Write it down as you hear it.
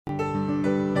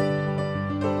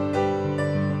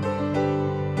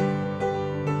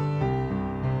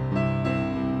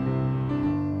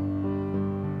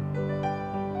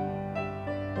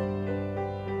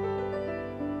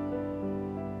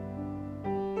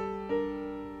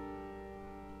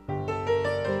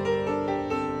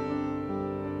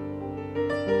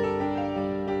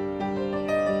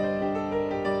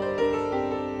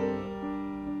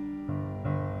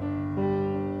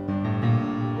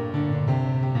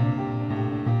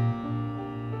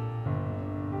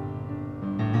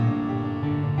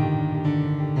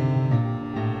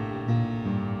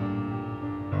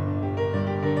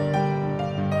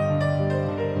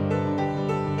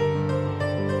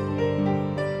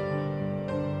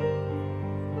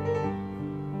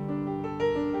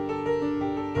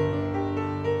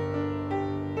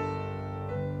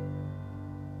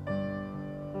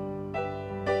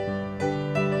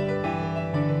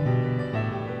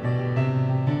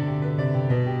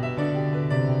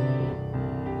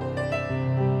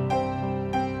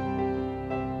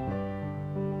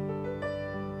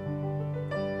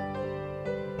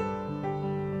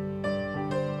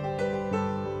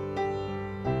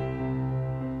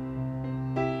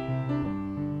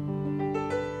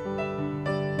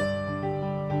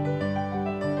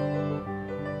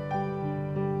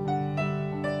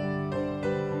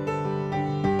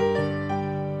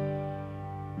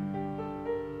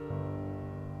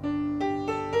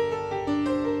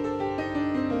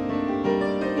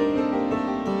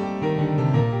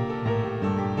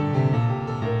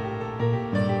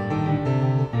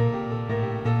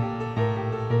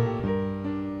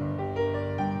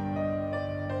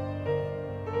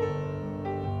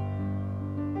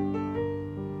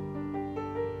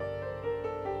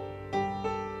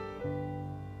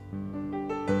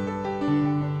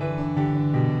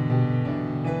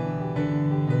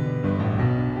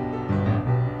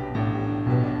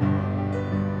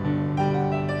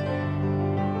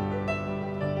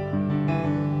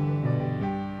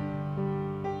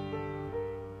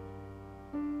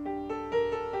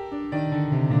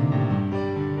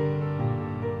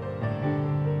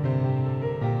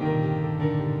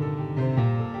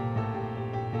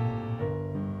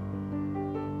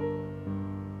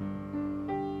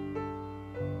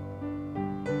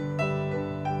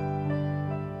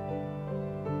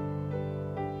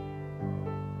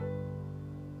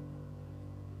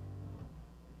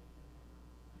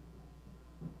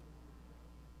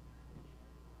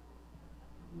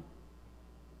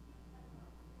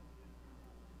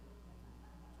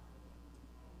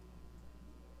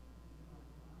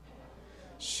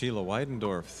Sheila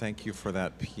Weidendorf, thank you for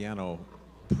that piano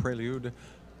prelude.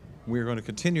 We're going to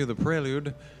continue the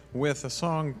prelude with a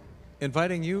song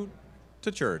inviting you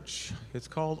to church. It's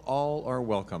called All Are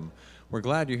Welcome. We're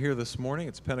glad you're here this morning.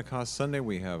 It's Pentecost Sunday.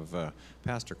 We have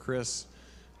Pastor Chris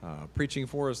preaching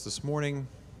for us this morning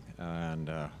and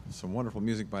some wonderful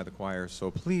music by the choir. So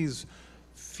please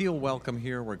feel welcome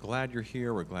here. We're glad you're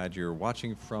here. We're glad you're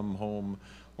watching from home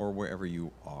or wherever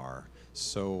you are.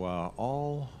 So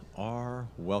all are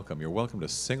welcome. You're welcome to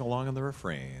sing along in the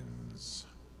refrains.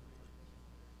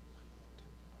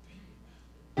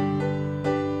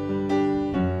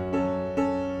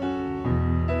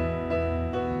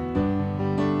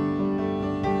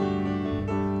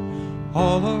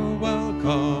 All are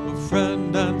welcome,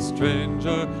 friend and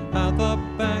stranger, at the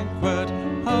banquet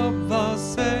of the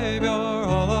Savior.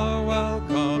 All are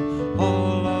welcome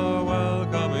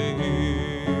here.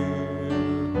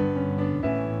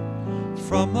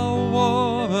 From the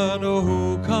woman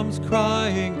who comes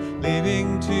crying,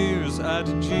 leaving tears at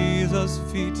Jesus'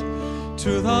 feet,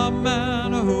 to the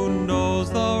man who knows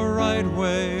the right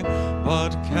way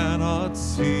but cannot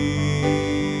see.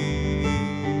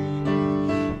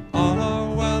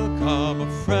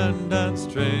 Friend and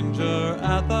stranger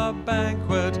at the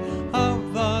banquet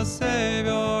of the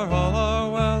Savior. All are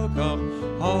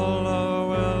welcome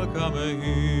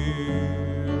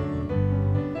here.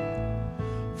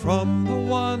 From the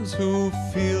ones who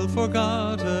feel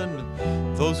forgotten,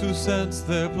 those who sense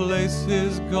their place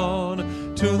is gone,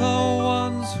 to the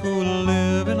ones who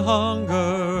live in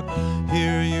hunger,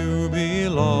 here you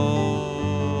belong.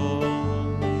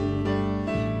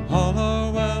 All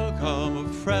are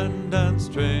welcome, friend and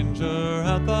stranger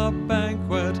at the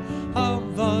banquet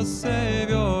of the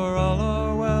Savior. All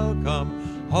are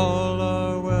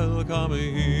welcome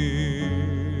here.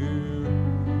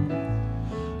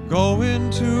 Go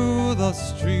into the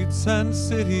streets and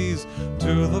cities,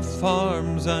 to the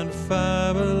farms and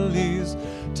families,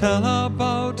 tell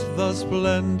about the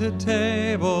splendid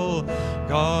table,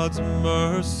 God's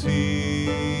mercy.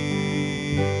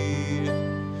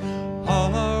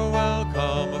 All are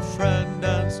welcome, a friend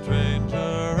and stranger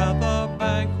at the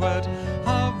banquet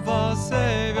of the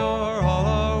Savior. All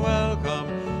are welcome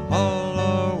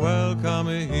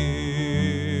here.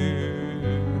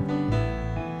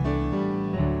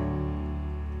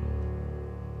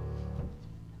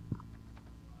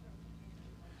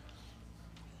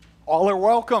 All are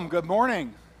welcome. Good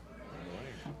morning.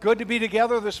 Good to be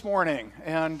together this morning.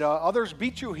 And others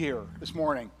beat you here this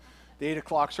morning. The 8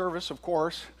 o'clock service, of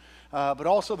course. But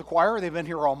also the choir, they've been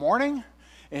here all morning,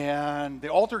 and the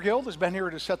Altar Guild has been here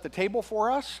to set the table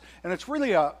for us, and it's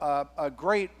really a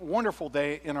great, wonderful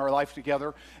day in our life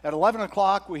together. At 11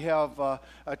 o'clock, we have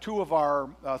two of our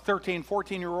 13,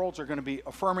 14-year-olds are going to be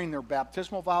affirming their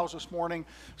baptismal vows this morning,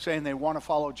 saying they want to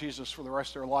follow Jesus for the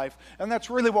rest of their life, and that's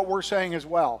really what we're saying as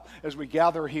well, as we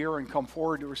gather here and come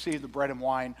forward to receive the bread and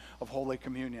wine of Holy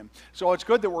Communion. So it's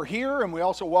good that we're here, and we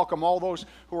also welcome all those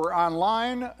who are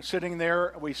online, sitting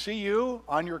there. We see you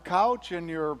on your couch in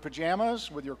your pajamas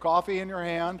with your coffee in your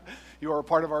hand. You are a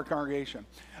part of our congregation.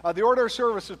 The order of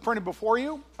service is printed before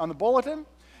you on the bulletin,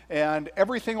 and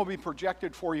everything will be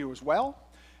projected for you as well.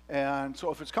 And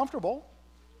so if it's comfortable,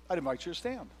 I'd invite you to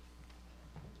stand.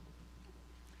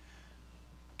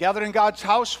 Gathered in God's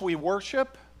house, we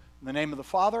worship in the name of the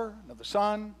Father, and of the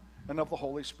Son, and of the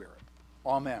Holy Spirit.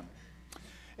 Amen.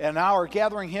 And now our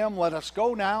gathering hymn, Let Us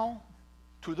Go Now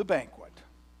to the Banquet.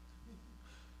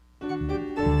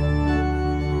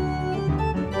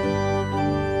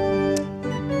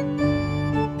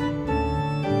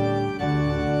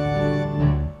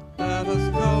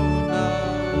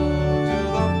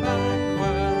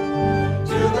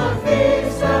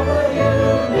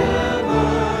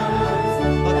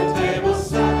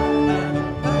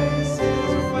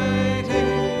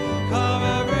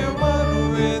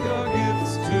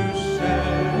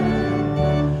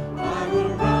 I will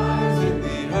rise in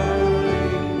the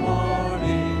early morning.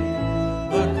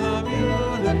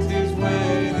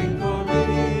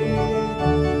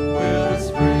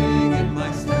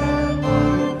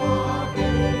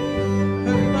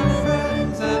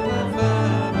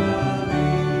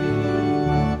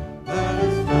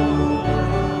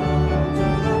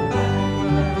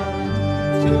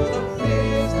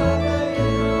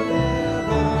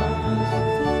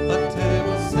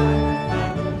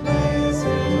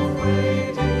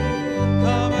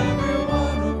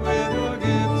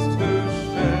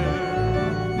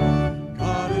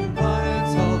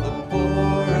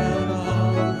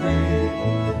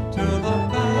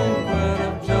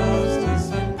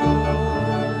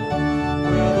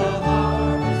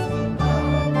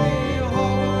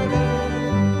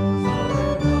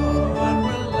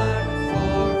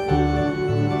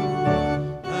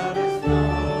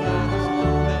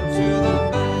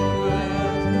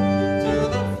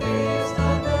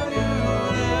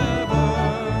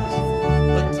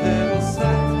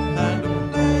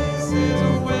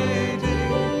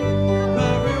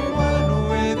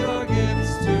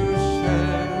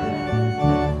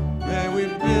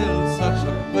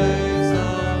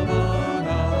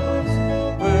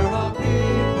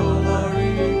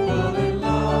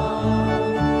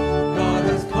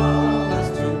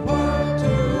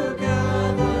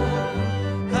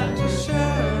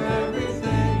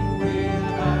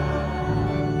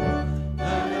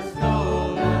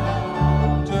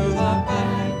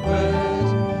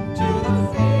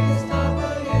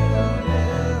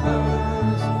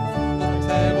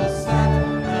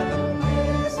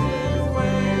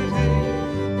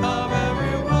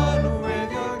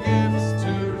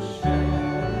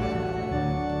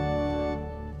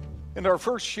 And our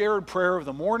first shared prayer of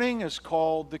the morning is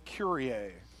called the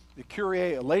Kyrie. The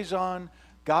Kyrie eleison,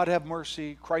 God have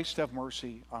mercy, Christ have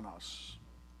mercy on us.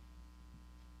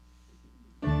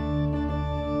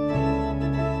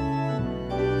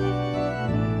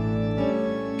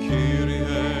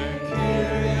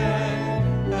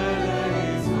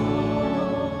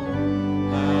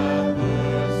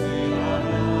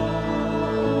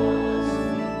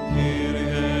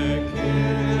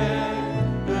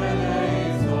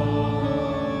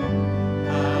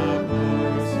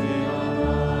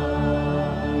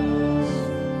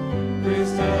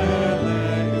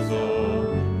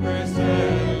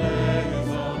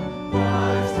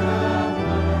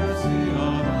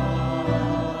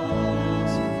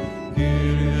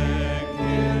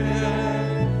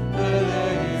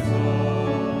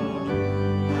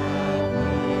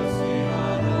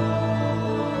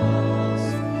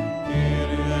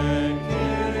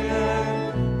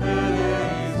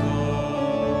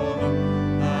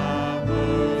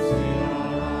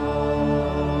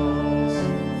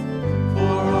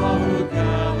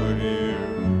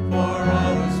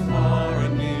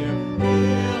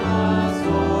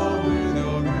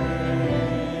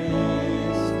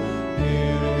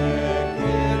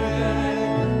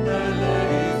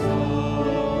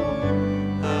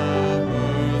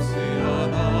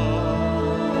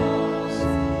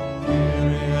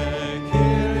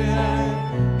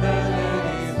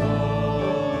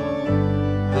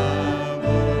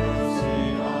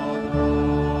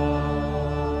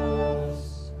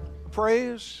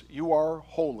 Praise, you are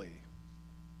holy.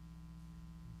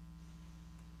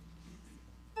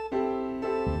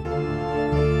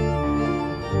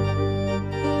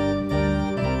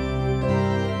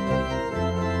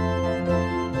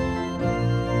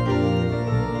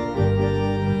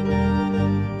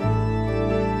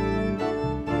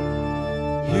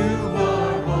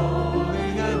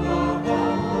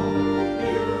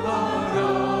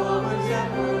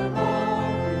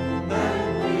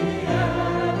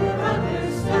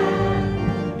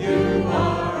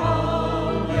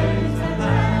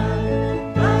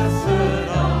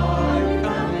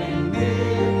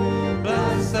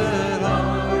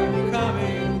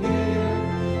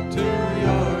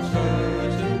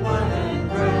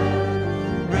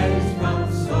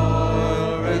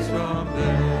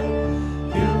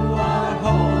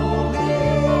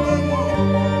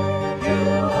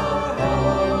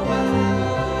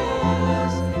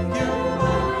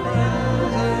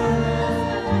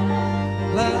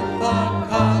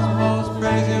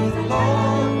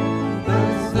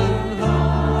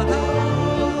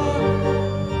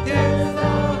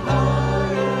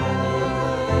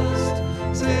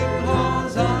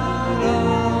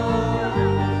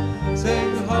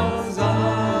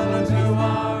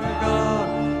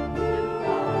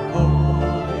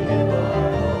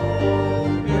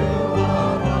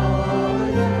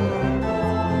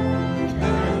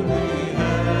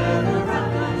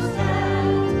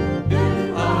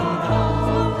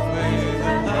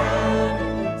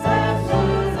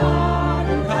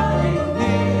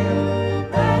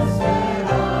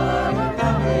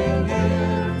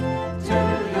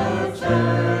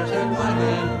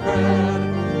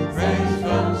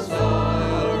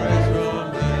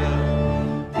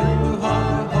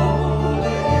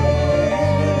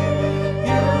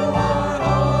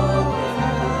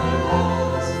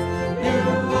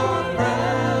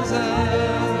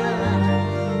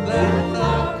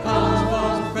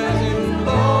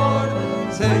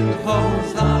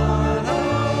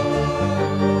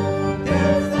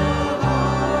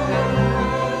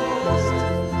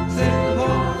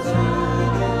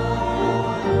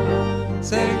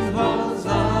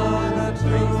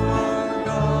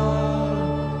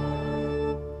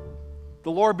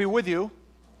 The Lord be with you.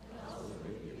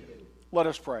 Let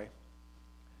us pray.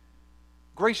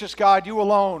 Gracious God, you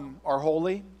alone are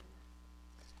holy.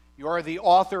 You are the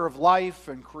author of life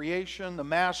and creation, the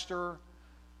master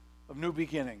of new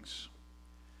beginnings.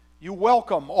 You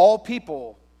welcome all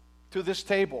people to this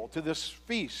table, to this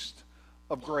feast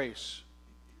of grace.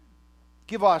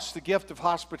 Give us the gift of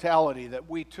hospitality that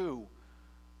we too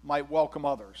might welcome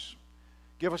others.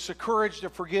 Give us the courage to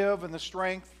forgive and the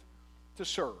strength to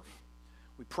serve.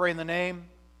 We pray in the name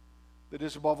that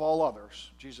is above all others,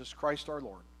 Jesus Christ our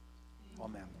Lord.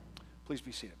 Amen. Please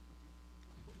be seated.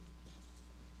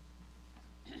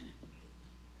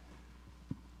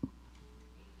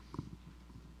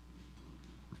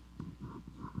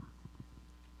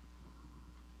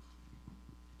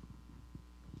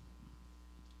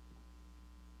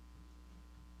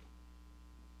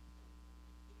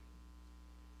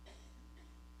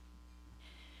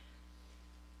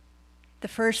 The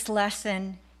first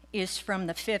lesson is from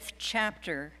the 5th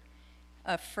chapter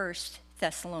of 1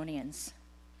 Thessalonians.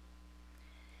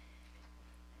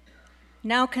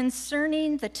 Now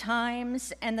concerning the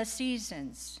times and the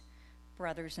seasons,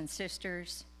 brothers and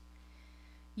sisters,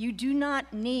 you do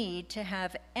not need to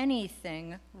have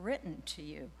anything written to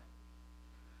you,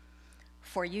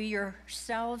 for you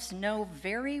yourselves know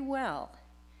very well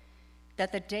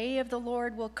that the day of the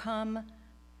Lord will come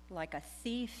like a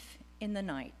thief in the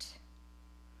night.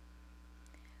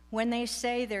 When they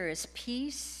say there is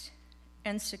peace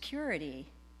and security,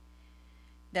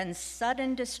 then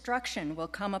sudden destruction will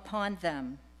come upon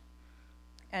them,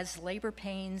 as labor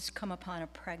pains come upon a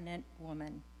pregnant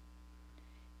woman,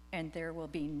 and there will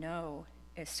be no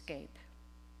escape.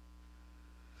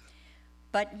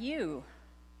 But you,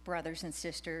 brothers and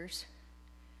sisters,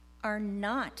 are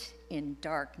not in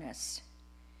darkness,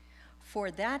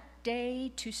 for that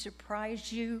day to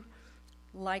surprise you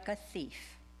like a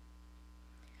thief.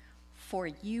 For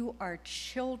you are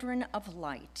children of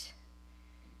light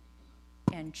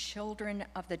and children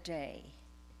of the day.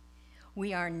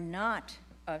 We are not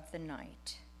of the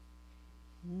night,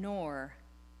 nor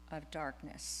of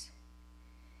darkness.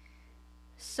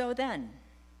 So then,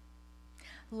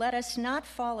 let us not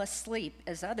fall asleep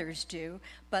as others do,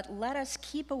 but let us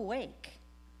keep awake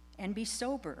and be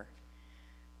sober.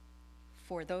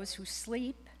 For those who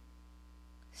sleep,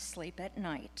 sleep at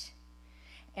night,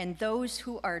 and those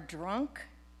who are drunk,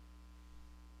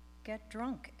 get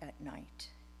drunk at night.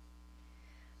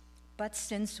 But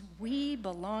since we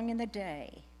belong in the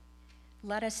day,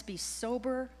 let us be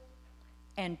sober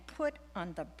and put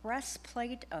on the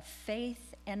breastplate of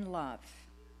faith and love,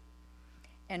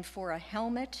 and for a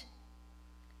helmet,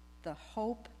 the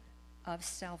hope of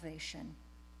salvation.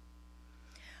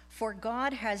 For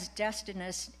God has destined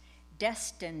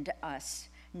us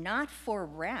not for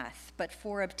wrath, but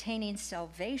for obtaining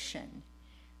salvation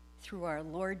through our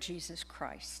Lord Jesus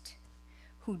Christ,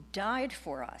 who died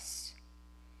for us,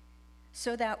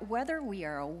 so that whether we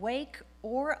are awake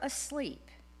or asleep,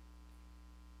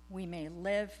 we may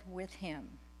live with him.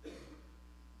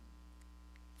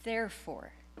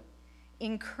 Therefore,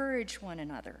 encourage one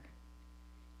another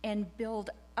and build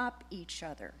up each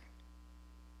other,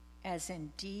 as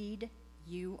indeed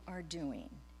you are doing.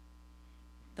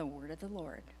 The word of the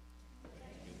Lord.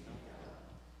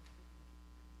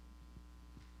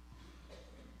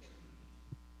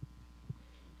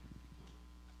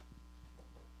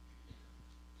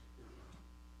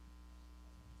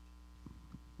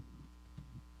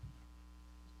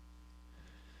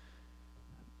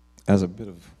 As a bit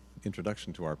of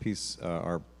introduction to our piece,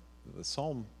 the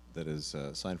psalm that is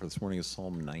assigned for this morning is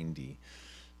Psalm 90.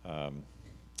 And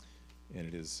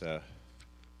it is,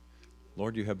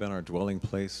 Lord, you have been our dwelling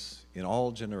place in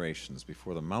all generations,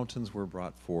 before the mountains were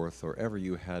brought forth, or ever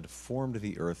you had formed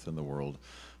the earth and the world.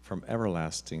 From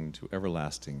everlasting to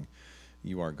everlasting,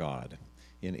 you are God.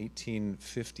 In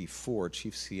 1854,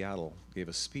 Chief Seattle gave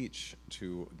a speech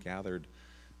to a gathered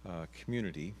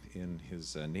community in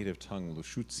his native tongue,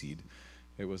 Lushootseed.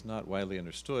 It was not widely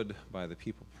understood by the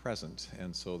people present,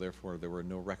 and so therefore there were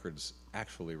no records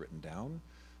actually written down.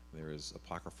 There is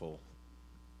apocryphal,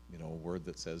 word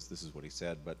that says this is what he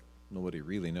said, but nobody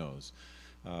really knows.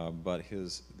 But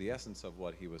the essence of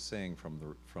what he was saying from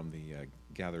the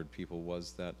gathered people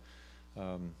was that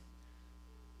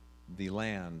the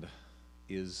land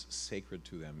is sacred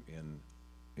to them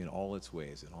in all its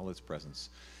ways, in all its presence,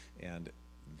 and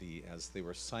as they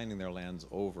were signing their lands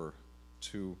over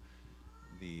to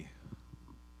the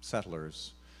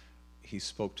settlers, he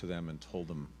spoke to them and told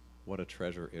them what a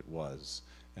treasure it was,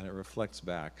 and it reflects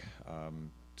back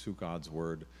to God's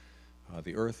word.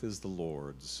 The earth is the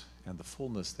Lord's, and the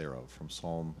fullness thereof, from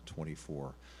Psalm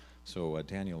 24. So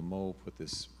Daniel Moe put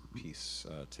this piece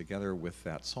together with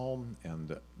that psalm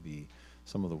and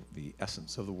some of the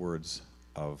essence of the words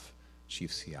of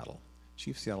Chief Seattle.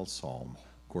 Chief Seattle's psalm,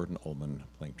 Gordon Ullman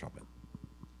playing trumpet.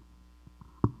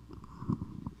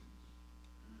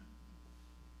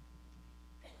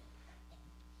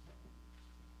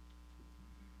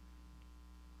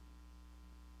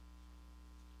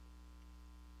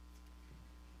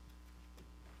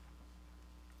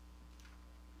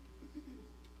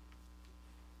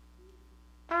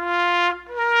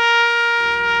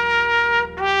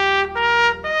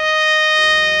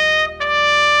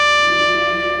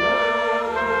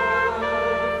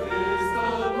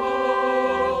 Lord.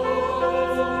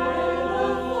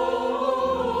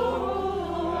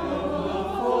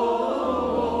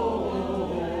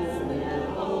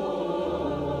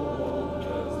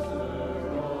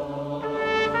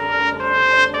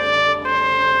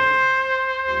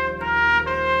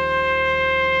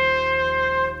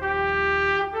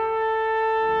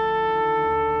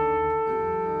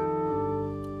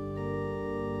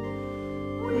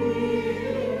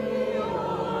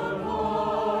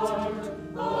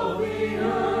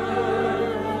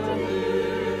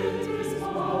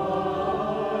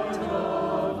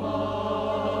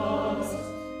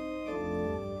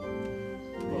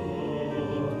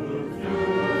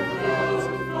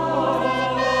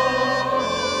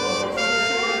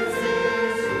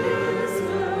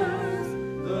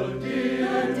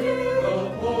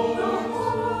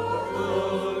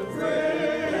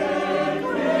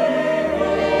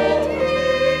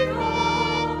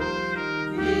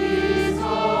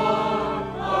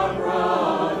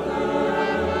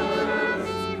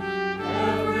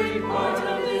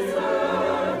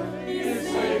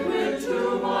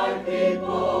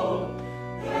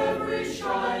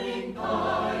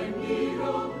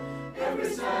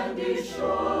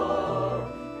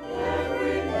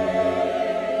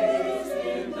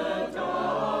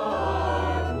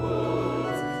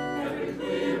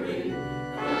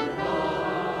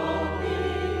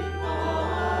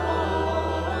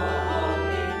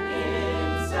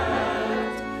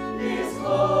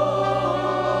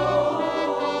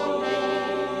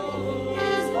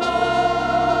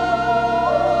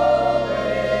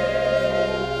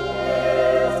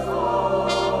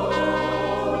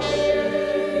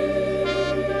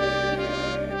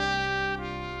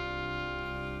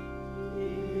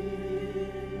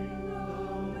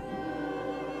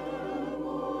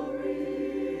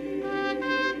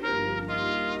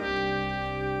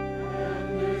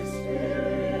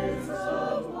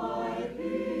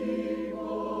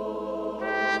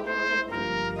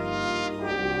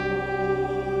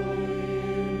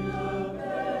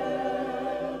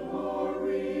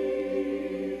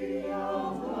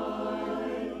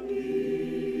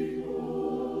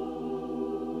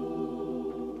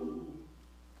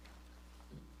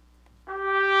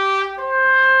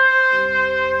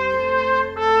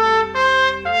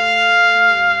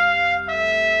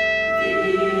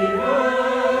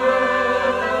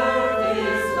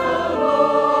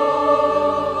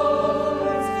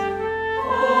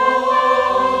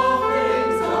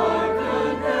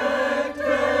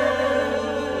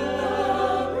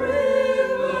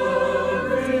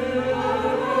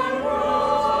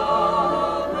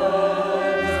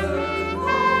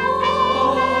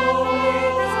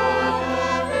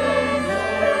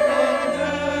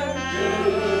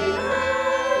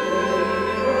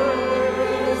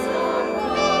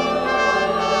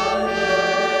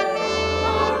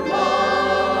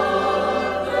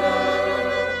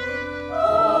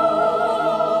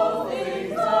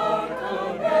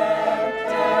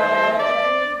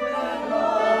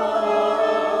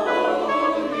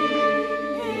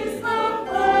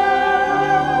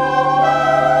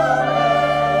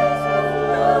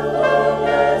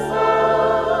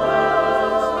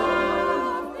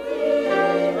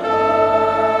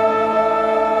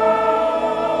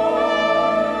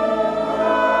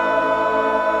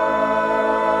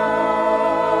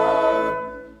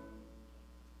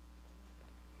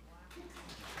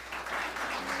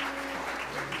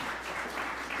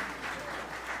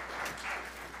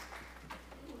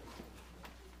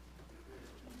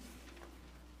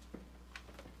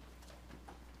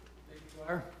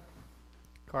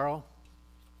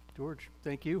 George,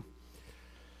 thank you.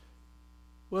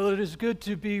 Well, it is good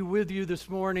to be with you this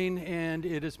morning, and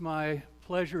it is my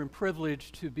pleasure and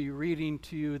privilege to be reading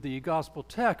to you the gospel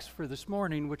text for this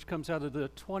morning, which comes out of the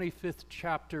 25th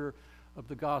chapter of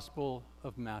the Gospel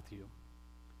of Matthew,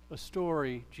 a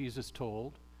story Jesus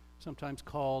told, sometimes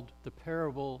called the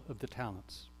parable of the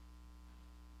talents.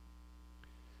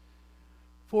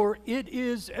 For it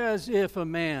is as if a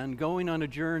man going on a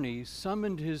journey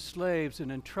summoned his slaves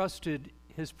and entrusted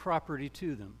his property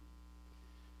to them.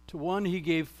 To one he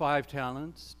gave 5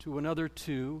 talents, to another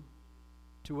 2,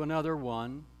 to another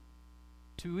 1,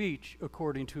 to each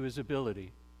according to his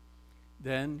ability.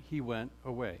 Then he went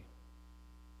away.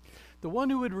 The one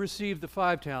who had received the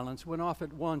 5 talents went off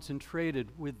at once and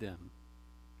traded with them,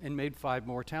 and made 5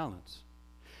 more talents.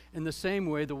 In the same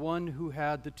way, the one who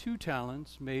had the 2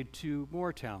 talents made 2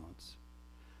 more talents.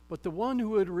 But the one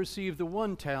who had received the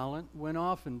 1 talent went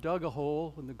off and dug a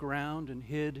hole in the ground and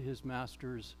hid his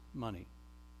master's money.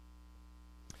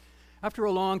 After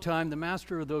a long time, the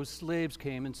master of those slaves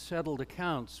came and settled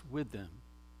accounts with them.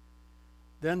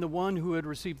 Then the one who had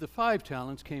received the 5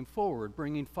 talents came forward,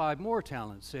 bringing 5 more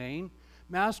talents, saying,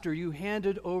 Master, you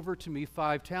handed over to me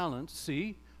 5 talents.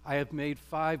 See, I have made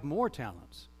 5 more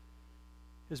talents.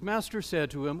 His master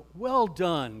said to him, Well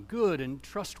done, good and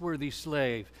trustworthy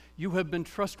slave. You have been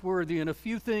trustworthy in a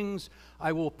few things.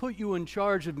 I will put you in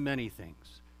charge of many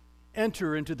things.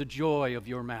 Enter into the joy of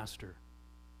your master.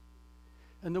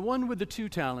 And the one with the 2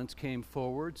 talents came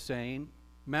forward, saying,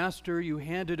 Master, you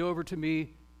handed over to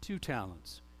me 2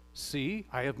 talents. See,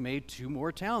 I have made 2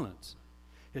 more talents.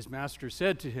 His master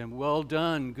said to him, Well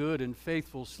done, good and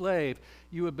faithful slave.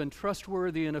 You have been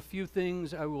trustworthy in a few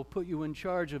things. I will put you in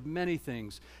charge of many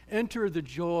things. Enter the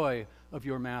joy of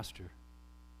your master.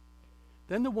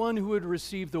 Then the one who had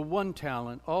received the 1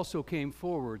 talent also came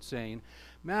forward, saying,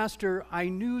 Master, I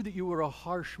knew that you were a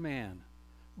harsh man,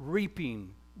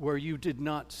 reaping where you did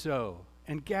not sow,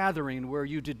 and gathering where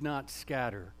you did not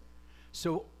scatter.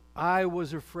 So I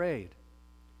was afraid,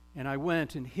 and I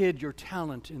went and hid your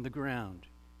talent in the ground.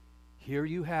 Here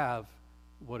you have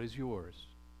what is yours.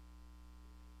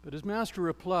 But his master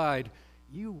replied,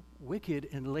 You wicked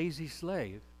and lazy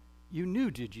slave, you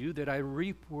knew, did you, that I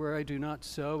reap where I do not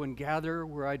sow and gather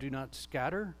where I do not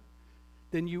scatter?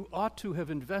 Then you ought to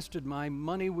have invested my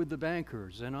money with the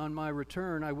bankers, and on my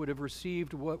return I would have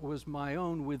received what was my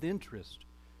own with interest.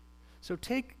 So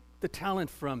take the talent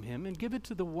from him and give it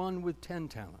to the one with 10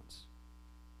 talents.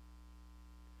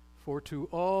 For to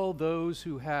all those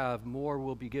who have, more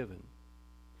will be given,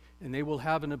 and they will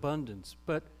have an abundance.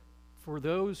 But for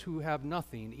those who have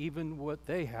nothing, even what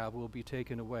they have will be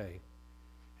taken away.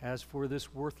 As for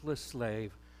this worthless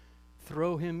slave,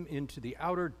 throw him into the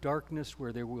outer darkness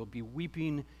where there will be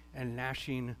weeping and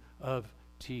gnashing of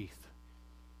teeth.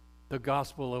 The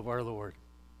gospel of our Lord.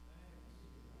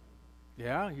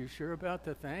 Yeah, you sure about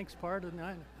the thanks part of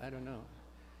that? I don't know.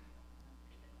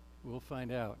 We'll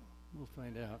find out. We'll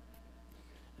find out.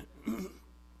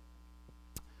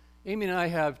 Amy and I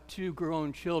have 2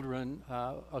 grown children,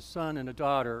 a son and a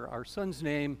daughter. Our son's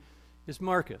name is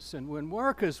Marcus. And when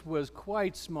Marcus was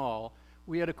quite small,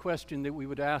 we had a question that we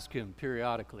would ask him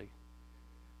periodically.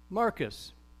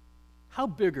 Marcus, how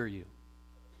big are you?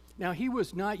 Now, he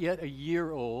was not yet a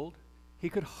year old. He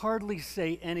could hardly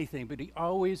say anything, but he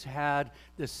always had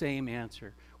the same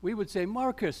answer. We would say,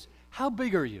 Marcus, how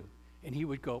big are you? And he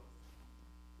would go,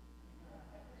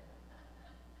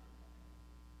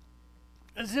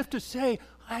 as if to say,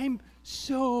 I'm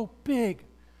so big.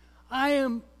 I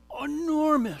am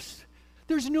enormous.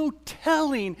 There's no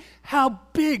telling how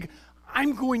big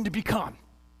I'm going to become.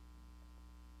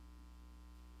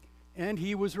 And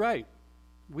he was right.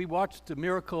 We watched the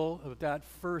miracle of that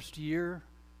first year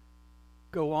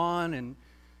go on, and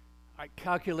I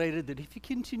calculated that if he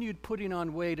continued putting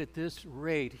on weight at this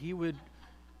rate, he would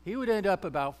end up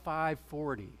about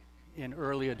 540 in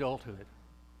early adulthood.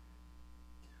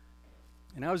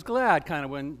 And I was glad kind of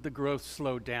when the growth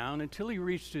slowed down until he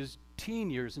reached his teen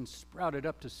years and sprouted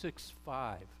up to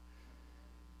 6'5".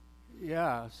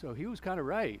 Yeah, so he was kind of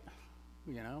right,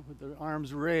 with the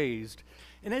arms raised.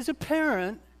 And as a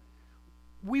parent,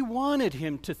 we wanted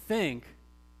him to think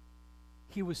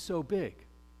he was so big.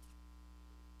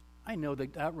 I know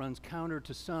that runs counter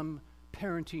to some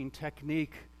parenting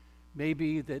technique,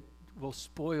 maybe that will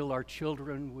spoil our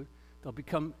children. They'll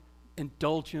become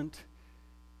indulgent.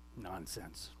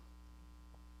 Nonsense.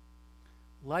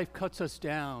 Life cuts us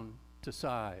down to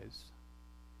size,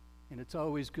 and it's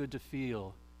always good to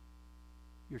feel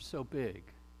you're so big.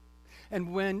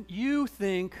 And when you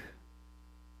think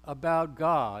about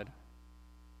God,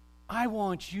 I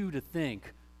want you to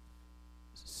think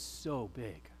so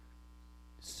big.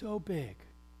 So big.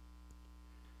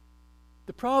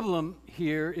 The problem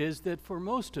here is that for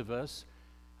most of us,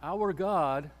 our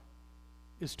God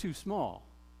is too small.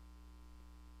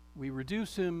 We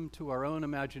reduce him to our own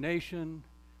imagination.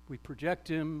 We project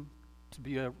him to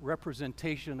be a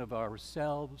representation of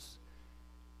ourselves.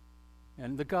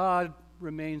 And the God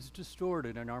remains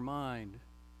distorted in our mind,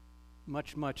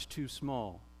 much, much too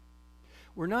small.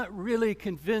 We're not really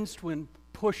convinced when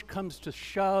push comes to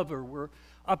shove or we're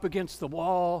up against the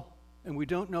wall and we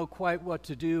don't know quite what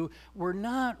to do. We're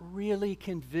not really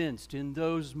convinced in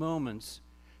those moments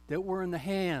that we're in the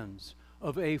hands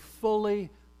of a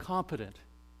fully competent,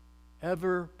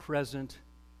 ever-present,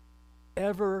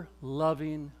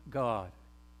 ever-loving God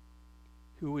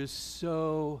who is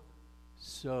so,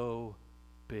 so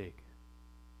big.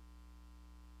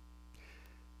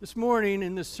 This morning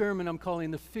in this sermon I'm calling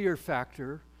the fear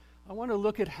factor, I want to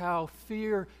look at how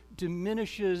fear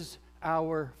diminishes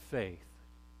our faith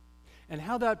and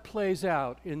how that plays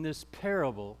out in this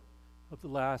parable of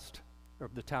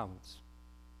the talents.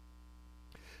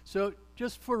 So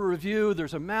just for review,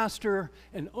 there's a master,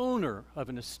 an owner of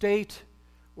an estate,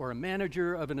 or a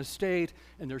manager of an estate,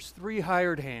 and there's 3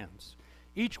 hired hands.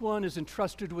 Each one is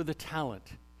entrusted with a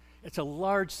talent. It's a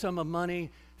large sum of money.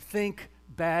 Think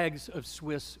bags of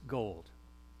Swiss gold.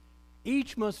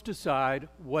 Each must decide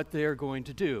what they're going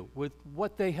to do with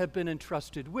what they have been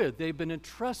entrusted with. They've been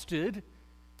entrusted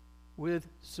with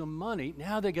some money.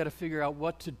 Now they got to figure out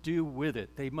what to do with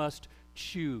it. They must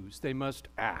choose. They must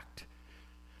act.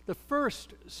 The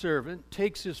first servant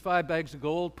takes his 5 bags of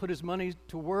gold, put his money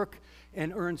to work,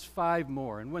 and earns 5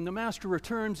 more. And when the master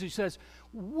returns, he says,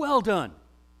 "Well done.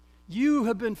 You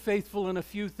have been faithful in a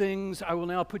few things. I will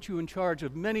now put you in charge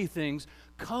of many things.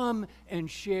 Come and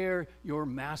share your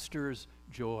master's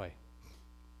joy."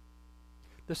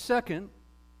 The second,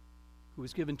 who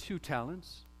was given 2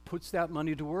 talents, puts that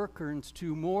money to work, earns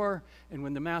 2 more, and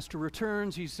when the master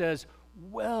returns, he says,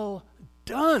 "Well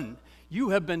done.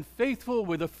 You have been faithful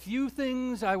with a few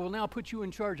things. I will now put you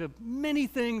in charge of many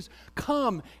things.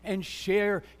 Come and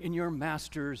share in your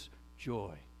master's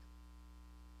joy."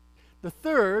 The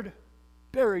third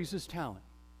buries his talent.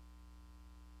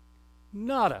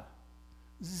 Nada.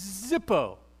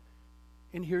 Zippo.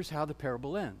 And here's how the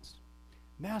parable ends.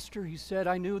 "Master," he said,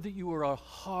 "I knew that you were a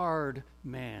hard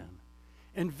man,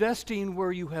 investing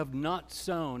where you have not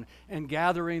sown and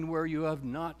gathering where you have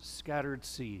not scattered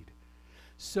seed.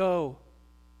 So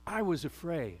I was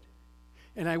afraid,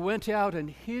 and I went out and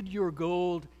hid your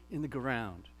gold in the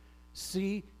ground.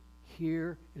 See,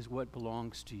 here is what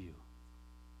belongs to you."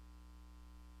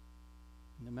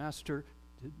 And the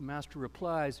master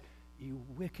replies, "You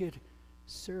wicked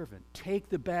servant, take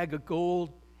the bag of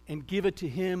gold and give it to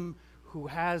him who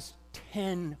has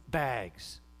 10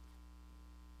 bags.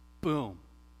 Boom.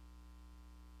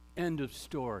 End of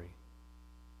story.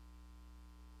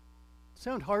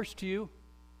 Sound harsh to you?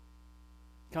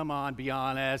 Come on, be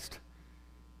honest.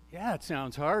 Yeah, it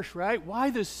sounds harsh, right? Why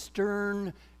this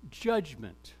stern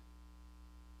judgment?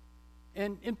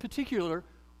 And in particular,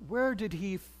 where did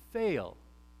he fail?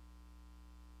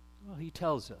 Well, he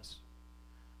tells us,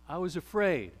 "I was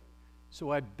afraid,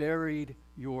 so I buried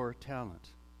your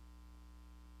talent."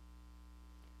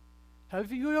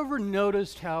 Have you ever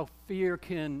noticed how fear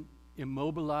can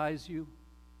immobilize you?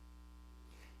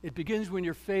 It begins when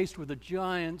you're faced with a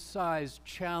giant-sized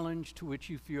challenge to which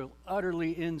you feel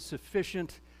utterly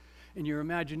insufficient, and your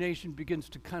imagination begins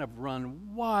to kind of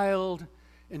run wild,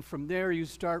 and from there you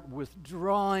start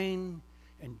withdrawing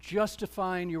and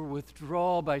justifying your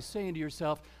withdrawal by saying to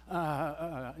yourself,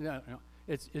 no,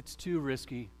 it's too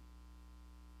risky.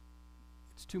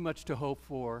 It's too much to hope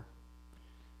for.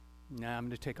 Nah, I'm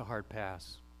going to take a hard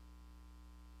pass.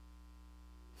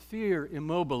 Fear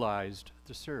immobilized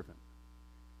the servant.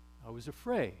 I was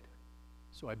afraid,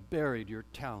 so I buried your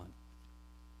talent.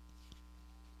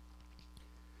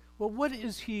 Well, what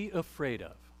is he afraid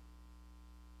of?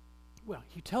 Well,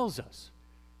 he tells us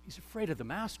he's afraid of the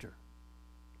master.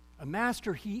 A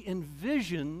master he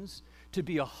envisions to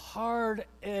be a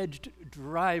hard-edged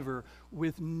driver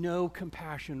with no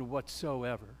compassion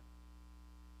whatsoever.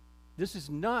 This is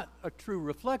not a true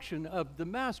reflection of the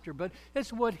master, but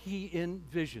it's what he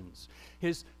envisions.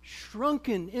 His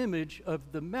shrunken image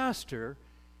of the master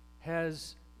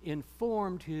has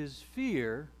informed his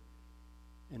fear,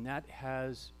 and that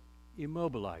has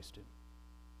immobilized him.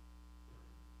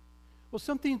 Well,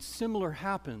 something similar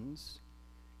happens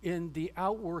in the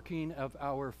outworking of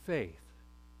our faith.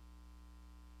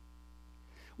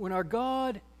 When our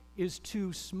God is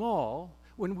too small,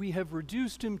 when we have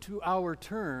reduced him to our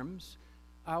terms,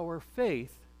 our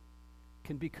faith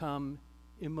can become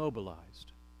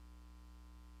immobilized.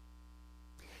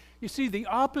 You see, the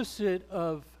opposite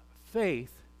of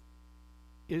faith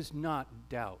is not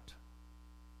doubt.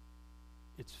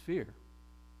 It's fear.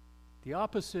 The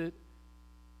opposite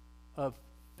of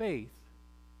faith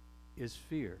is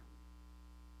fear.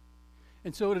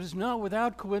 And so it is not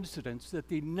without coincidence that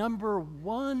the number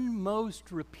one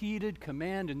most repeated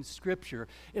command in Scripture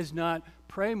is not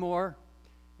pray more,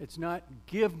 it's not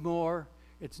give more,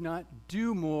 it's not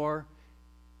do more,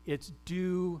 it's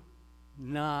do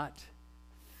not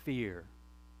fear.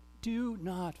 Do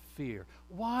not fear.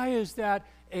 Why is that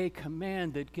a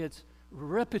command that gets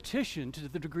repetition to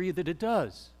the degree that it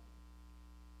does?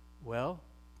 Well,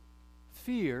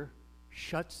 fear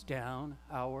shuts down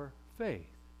our faith.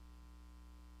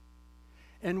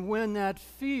 And when that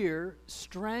fear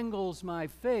strangles my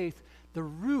faith, the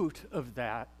root of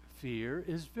that fear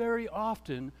is very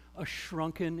often a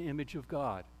shrunken image of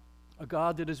God, a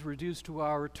God that is reduced to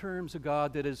our terms, a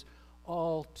God that is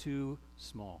all too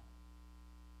small.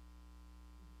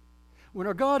 When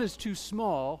our God is too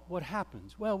small, what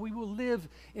happens? Well, we will live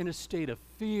in a state of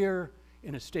fear,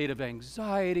 in a state of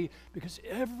anxiety, because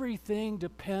everything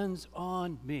depends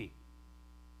on me.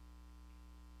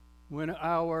 When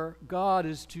our God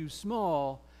is too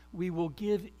small, we will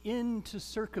give in to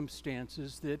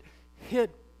circumstances that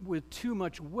hit with too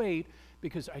much weight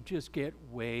because I just get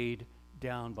weighed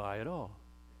down by it all.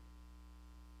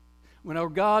 When our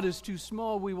God is too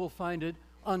small, we will find it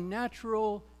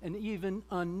unnatural and even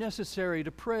unnecessary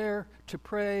to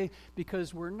pray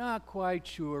because we're not quite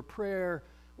sure prayer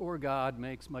or God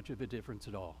makes much of a difference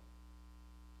at all.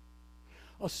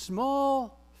 A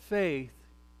small faith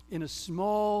in a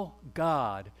small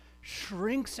God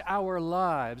shrinks our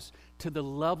lives to the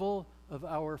level of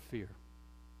our fear.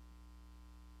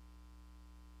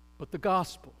 But the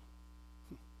gospel,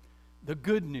 the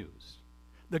good news,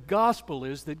 the gospel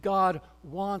is that God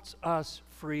wants us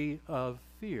free of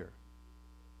fear.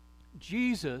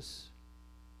 Jesus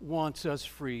wants us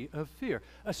free of fear,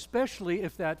 especially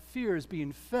if that fear is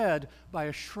being fed by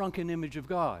a shrunken image of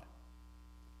God.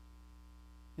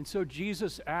 And so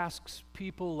Jesus asks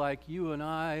people like you and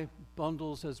I,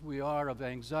 bundles as we are of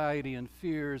anxiety and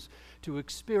fears, to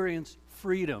experience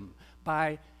freedom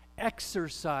by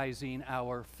exercising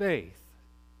our faith.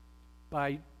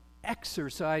 By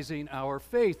exercising our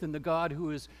faith in the God who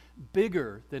is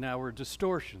bigger than our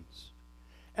distortions.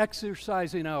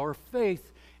 Exercising our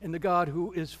faith in the God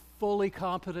who is fully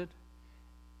competent,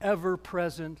 ever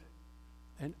present,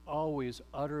 and always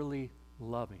utterly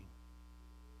loving.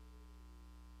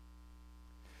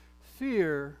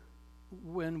 Fear,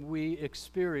 when we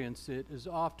experience it, is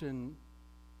often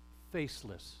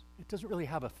faceless. It doesn't really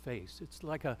have a face. It's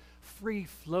like a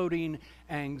free-floating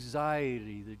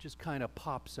anxiety that just kind of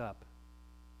pops up.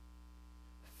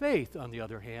 Faith, on the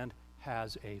other hand,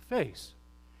 has a face.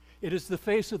 It is the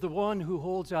face of the one who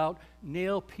holds out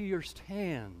nail-pierced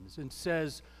hands and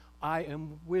says, I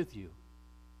am with you.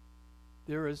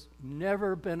 There has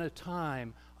never been a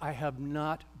time I have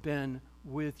not been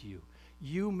with you.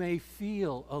 You may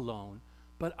feel alone,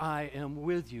 but I am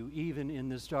with you even in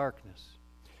this darkness.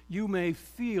 You may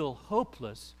feel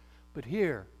hopeless, but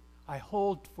here, I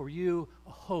hold for you a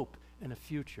hope and a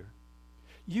future.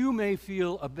 You may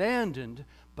feel abandoned,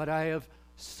 but I have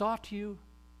sought you,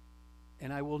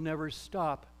 and I will never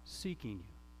stop seeking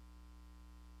you.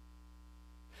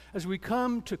 As we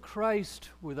come to Christ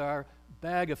with our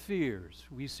bag of fears,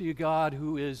 we see a God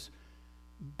who is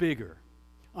bigger.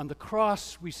 On the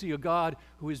cross, we see a God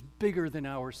who is bigger than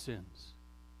our sins.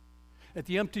 At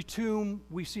the empty tomb,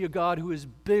 we see a God who is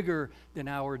bigger than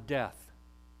our death.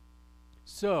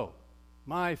 So,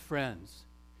 my friends,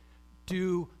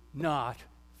 do not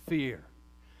fear.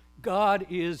 God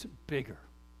is bigger.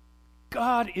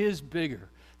 God is bigger.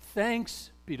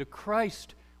 Thanks be to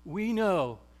Christ, we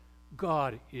know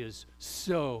God is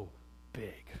so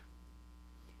big.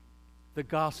 The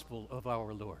gospel of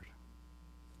our Lord.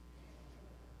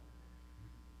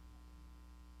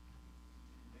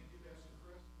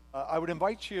 I would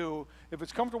invite you, if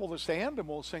it's comfortable, to stand, and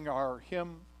we'll sing our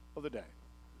hymn of the day.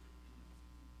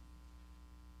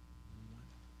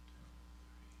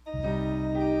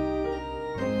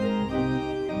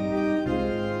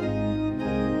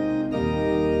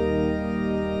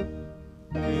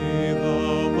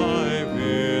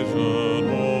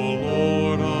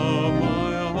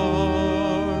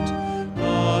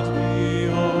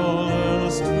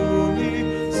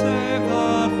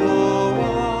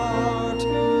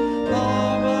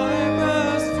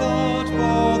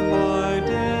 Both by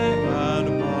day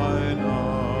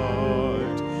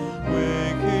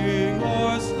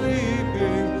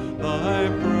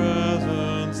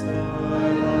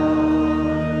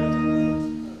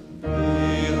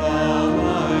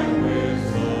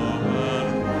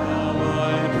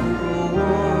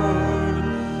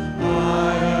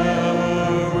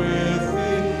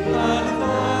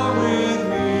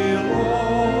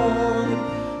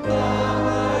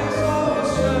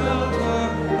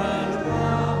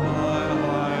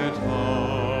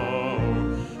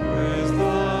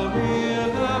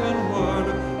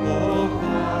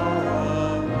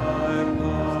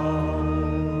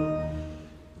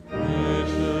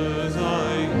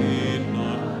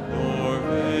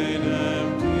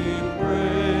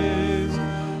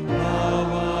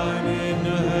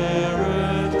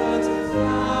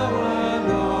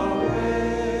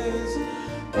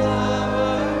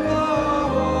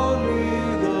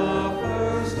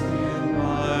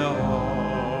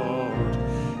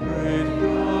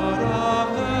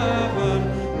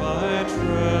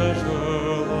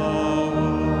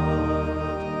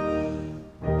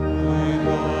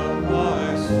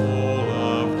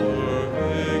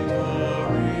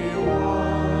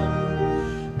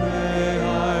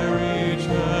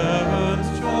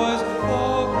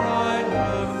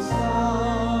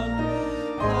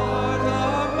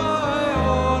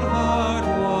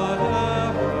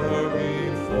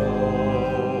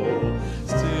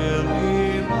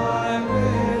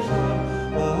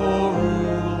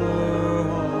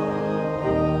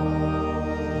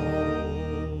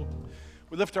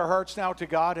lift our hearts now to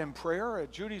God in prayer.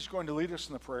 Judy's going to lead us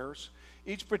in the prayers.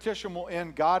 Each petition will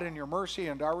end, God, in your mercy,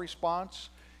 and our response,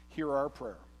 hear our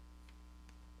prayer.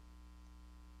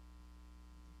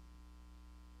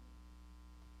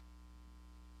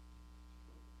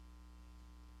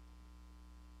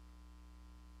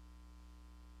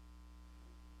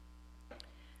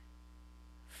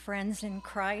 Friends in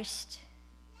Christ,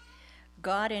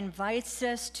 God invites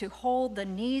us to hold the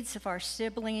needs of our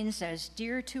siblings as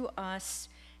dear to us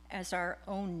as our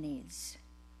own needs.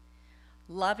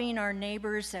 Loving our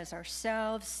neighbors as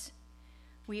ourselves,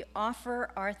 we offer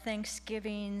our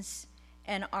thanksgivings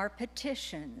and our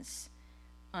petitions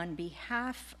on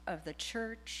behalf of the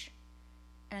church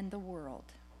and the world.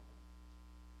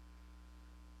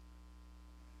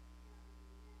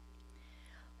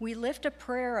 We lift a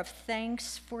prayer of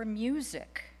thanks for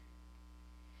music.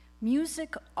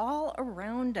 Music all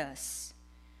around us,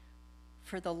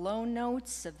 for the low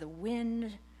notes of the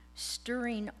wind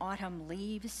stirring autumn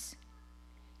leaves,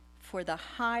 for the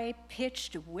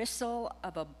high-pitched whistle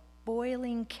of a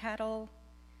boiling kettle,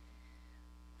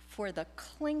 for the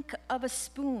clink of a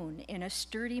spoon in a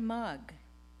sturdy mug.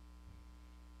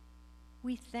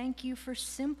 We thank you for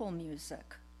simple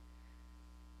music,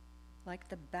 like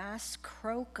the bass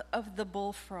croak of the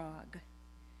bullfrog,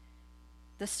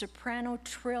 the soprano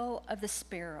trill of the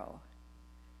sparrow,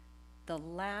 the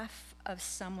laugh of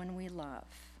someone we love.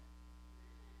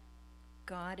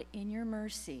 God, in your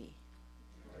mercy,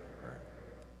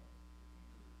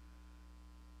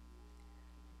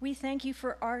 we thank you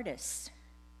for artists,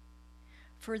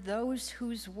 for those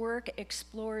whose work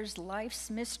explores life's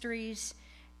mysteries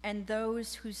and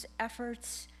those whose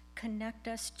efforts connect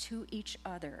us to each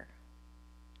other.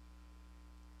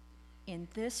 In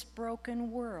this broken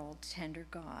world, tender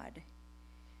God,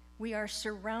 we are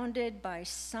surrounded by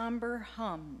somber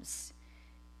hums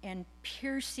and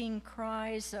piercing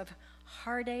cries of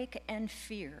heartache and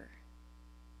fear.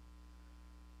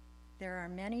 There are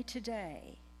many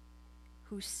today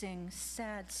who sing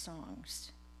sad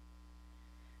songs,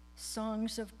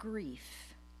 songs of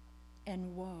grief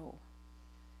and woe.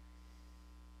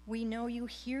 We know you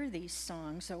hear these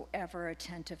songs, O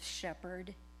ever-attentive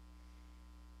shepherd.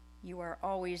 You are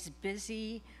always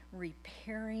busy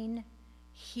repairing,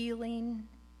 healing,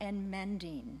 and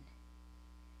mending.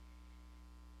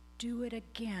 Do it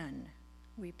again,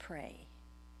 we pray.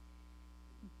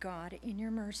 God, in your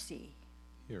mercy,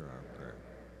 Hear our prayer.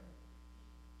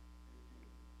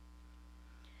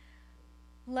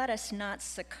 let us not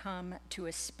succumb to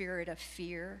a spirit of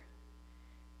fear,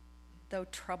 though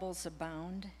troubles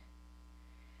abound.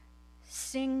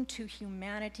 Sing to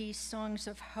humanity songs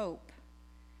of hope.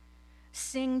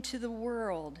 Sing to the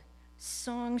world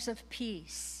songs of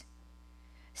peace.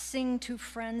 Sing to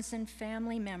friends and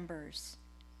family members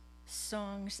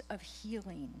songs of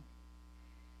healing.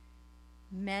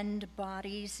 Mend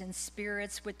bodies and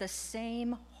spirits with the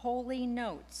same holy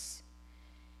notes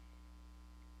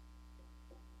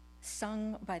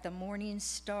sung by the morning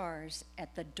stars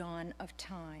at the dawn of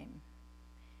time.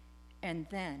 And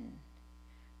then,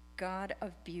 God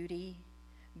of beauty,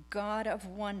 God of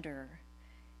wonder,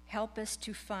 help us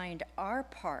to find our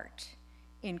part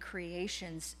in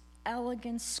creation's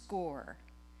elegant score.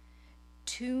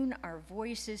 Tune our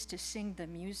voices to sing the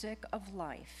music of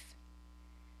life.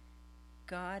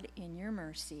 God, in your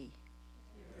mercy.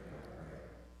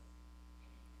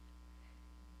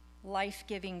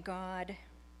 Life-giving God,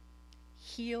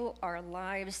 heal our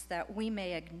lives that we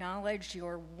may acknowledge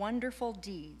your wonderful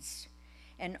deeds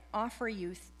and offer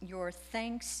you your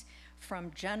thanks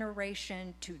from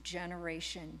generation to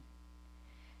generation.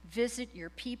 Visit your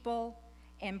people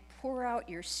and pour out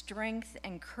your strength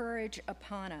and courage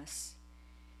upon us,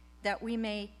 that we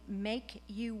may make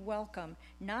you welcome,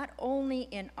 not only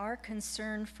in our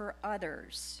concern for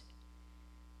others,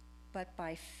 but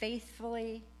by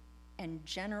faithfully and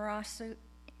generously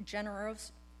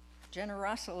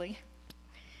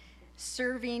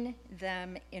serving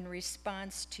them in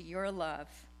response to your love.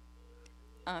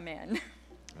 Amen.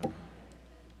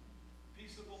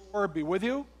 Peace of the Lord be with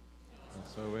you. And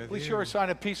so with Please you. share a sign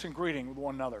of peace and greeting with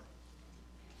one another.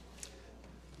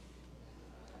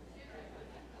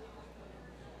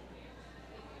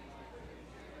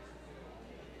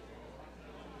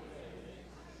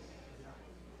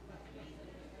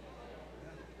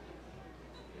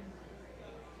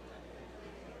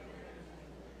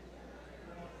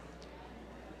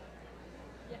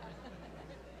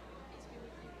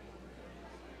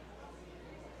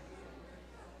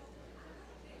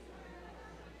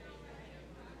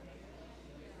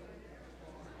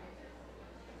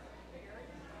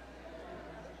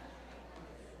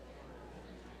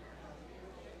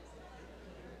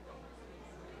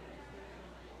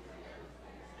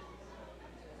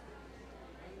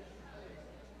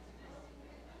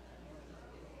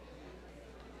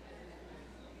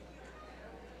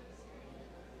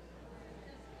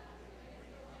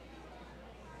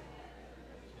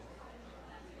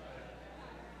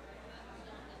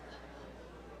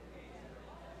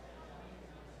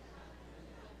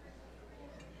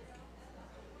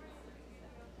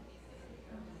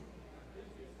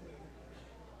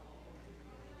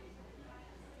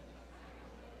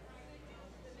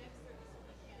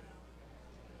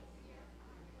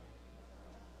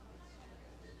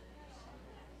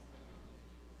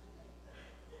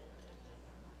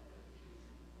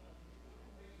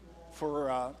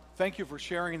 for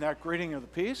sharing that greeting of the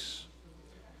peace.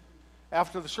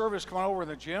 After the service, come on over to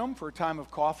the gym for a time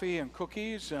of coffee and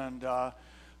cookies and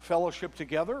fellowship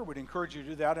together. We'd encourage you to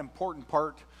do that, important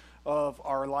part of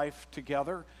our life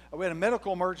together. We had a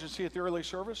medical emergency at the early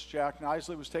service. Jack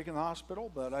Nisley was taken to the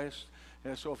hospital, but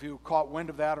so if you caught wind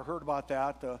of that or heard about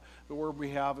that, the word we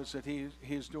have is that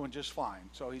he's doing just fine.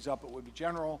 So he's up at Whitby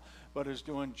General, but is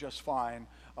doing just fine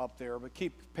up there. But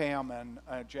keep Pam and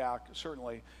Jack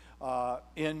certainly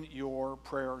in your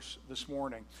prayers this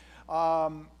morning.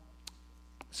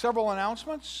 Several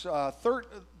announcements.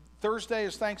 Thursday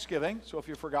is Thanksgiving, so if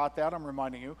you forgot that, I'm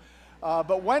reminding you.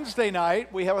 But Wednesday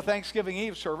night, we have a Thanksgiving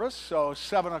Eve service, so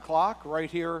 7 o'clock right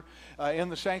here in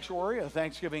the sanctuary, a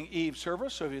Thanksgiving Eve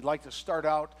service. So if you'd like to start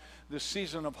out this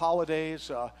season of holidays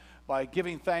by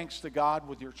giving thanks to God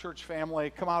with your church family,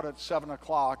 come out at 7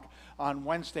 o'clock on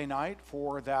Wednesday night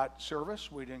for that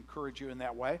service. We'd encourage you in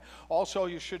that way. Also,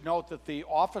 you should note that the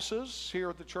offices here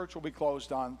at the church will be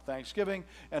closed on Thanksgiving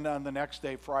and on the next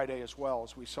day, Friday, as well,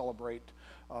 as we celebrate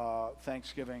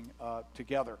Thanksgiving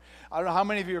together. I don't know how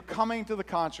many of you are coming to the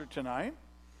concert tonight.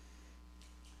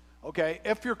 Okay,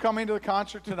 if you're coming to the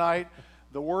concert tonight,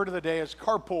 the word of the day is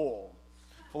carpool.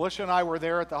 Felicia and I were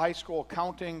there at the high school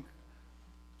counting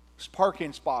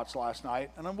parking spots last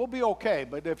night, and we'll be okay,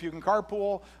 but if you can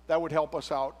carpool, that would help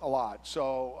us out a lot.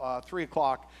 So 3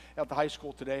 o'clock at the high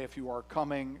school today if you are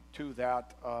coming to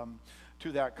that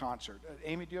concert.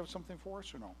 Amy, do you have something for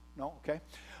us or no? No? Okay.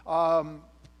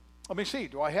 Let me see.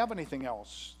 Do I have anything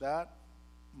else? That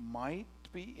might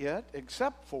be it,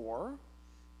 except for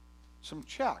some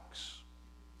checks.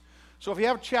 So if you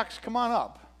have checks, come on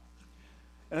up.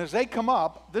 And as they come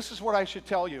up, this is what I should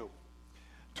tell you.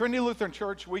 Trinity Lutheran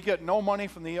Church, we get no money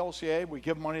from the ELCA. We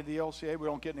give money to the ELCA. We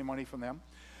don't get any money from them.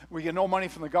 We get no money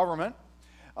from the government.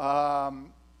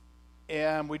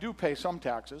 And we do pay some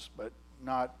taxes, but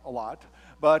not a lot.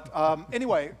 But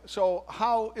anyway, so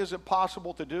how is it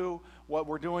possible to do what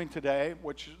we're doing today,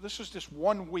 which this is just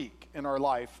 1 week in our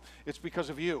life? It's because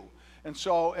of you. And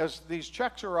so as these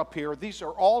checks are up here, these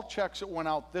are all checks that went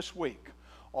out this week.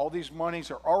 All these monies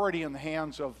are already in the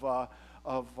hands of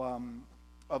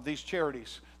these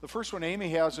charities. The first one Amy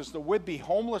has is the Whitby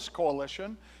Homeless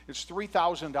Coalition. It's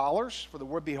 $3,000 for the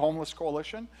Whitby Homeless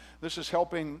Coalition. This is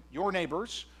helping your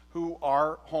neighbors who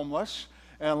are homeless.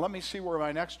 And let me see where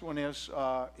my next one is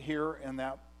here in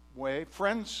that way.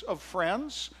 Friends of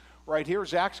Friends, right here.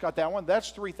 Zach's got that one.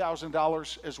 That's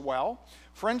 $3,000 as well.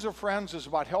 Friends of Friends is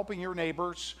about helping your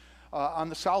neighbors on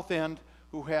the south end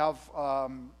who have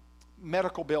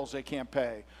medical bills they can't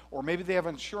pay. Or maybe they have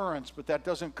insurance, but that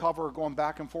doesn't cover going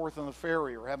back and forth on the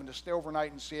ferry or having to stay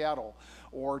overnight in Seattle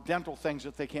or dental things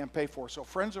that they can't pay for. So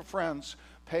Friends of Friends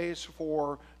pays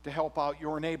to help out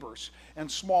your neighbors.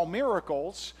 And Small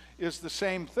Miracles is the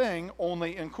same thing,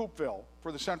 only in Coupeville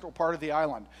for the central part of the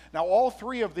island. Now, all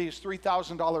three of these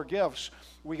 $3,000 gifts,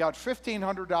 we got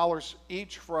 $1,500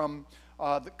 each from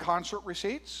the concert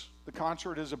receipts. The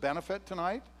concert is a benefit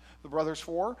tonight, the Brothers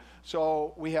Four.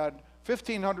 So we had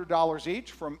 $1,500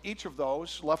 each from each of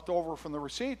those left over from the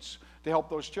receipts to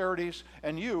help those charities.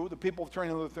 And you, the people of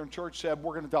Trinity Lutheran Church, said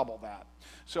we're going to double that.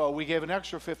 So we gave an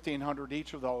extra $1,500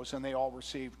 each of those, and they all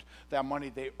received that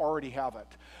money. They already have it.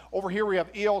 Over here we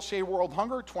have ELCA World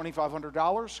Hunger,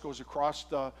 $2,500, goes across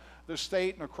the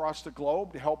state and across the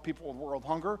globe to help people with world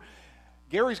hunger.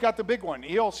 Gary's got the big one,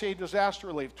 ELCA Disaster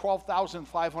Relief,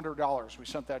 $12,500. We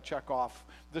sent that check off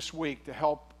this week to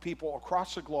help people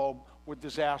across the globe with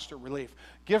disaster relief.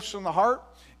 Gifts from the Heart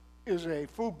is a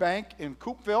food bank in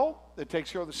Coupeville that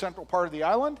takes care of the central part of the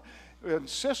island. And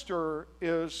sister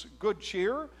is Good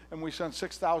Cheer, and we sent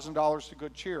 $6,000 to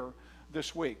Good Cheer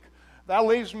this week. That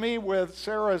leaves me with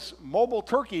Sarah's mobile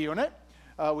turkey unit.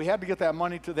 We had to get that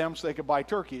money to them so they could buy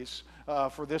turkeys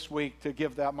for this week to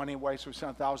give that money away, so we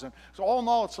sent $1,000. So all in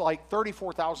all, it's like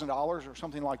 $34,000 or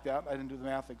something like that. I didn't do the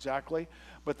math exactly,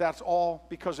 but that's all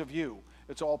because of you.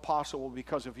 It's all possible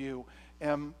because of you.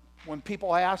 And when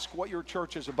people ask what your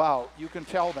church is about, you can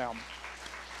tell them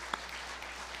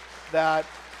that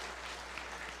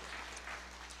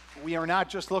we are not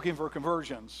just looking for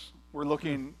conversions. We're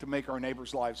looking to make our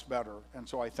neighbors' lives better. And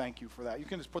so I thank you for that. You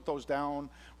can just put those down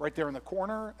right there in the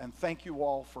corner. And thank you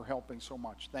all for helping so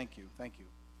much. Thank you. Thank you.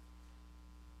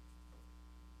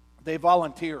 They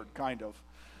volunteered, kind of.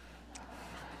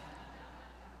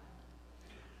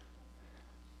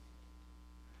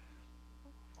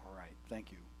 All right.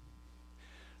 Thank you.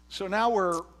 So now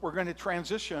we're going to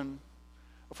transition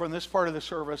from this part of the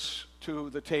service to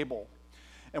the table.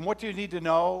 And what do you need to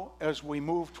know as we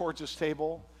move towards this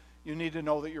table? You need to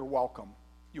know that you're welcome.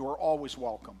 You are always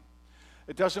welcome.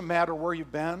 It doesn't matter where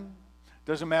you've been. It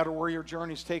Doesn't matter where your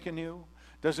journey's taken you.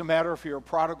 Doesn't matter if you're a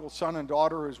prodigal son and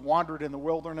daughter who's wandered in the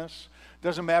wilderness.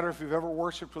 Doesn't matter if you've ever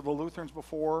worshiped with the Lutherans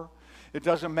before. It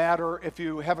doesn't matter if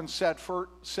you haven't set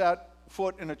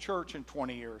foot in a church in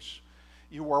 20 years.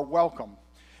 You are welcome.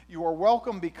 You are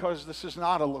welcome because this is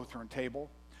not a Lutheran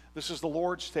table. This is the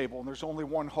Lord's table, and there's only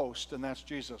one host, and that's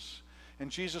Jesus.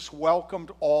 And Jesus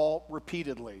welcomed all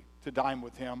repeatedly to dine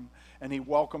with him, and he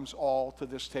welcomes all to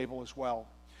this table as well.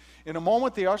 In a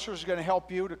moment, the ushers are going to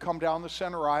help you to come down the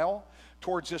center aisle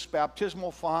towards this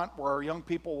baptismal font where our young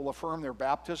people will affirm their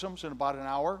baptisms in about an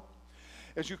hour.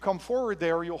 As you come forward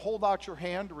there, you'll hold out your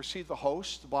hand to receive the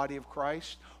host, the body of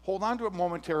Christ. Hold on to it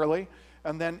momentarily,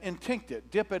 and then intinct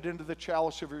it. Dip it into the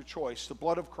chalice of your choice, the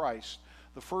blood of Christ.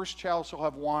 The first chalice will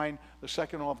have wine, the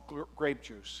second will have grape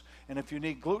juice. And if you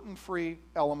need gluten-free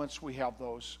elements, we have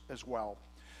those as well.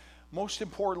 Most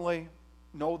importantly,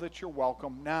 know that you're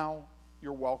welcome now.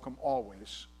 You're welcome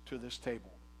always to this table.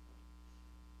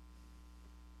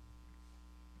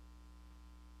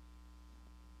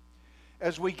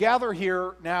 As we gather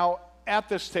here now at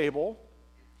this table,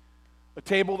 a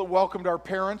table that welcomed our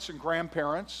parents and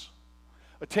grandparents,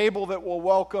 a table that will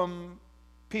welcome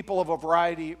people of a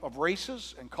variety of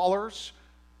races and colors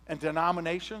and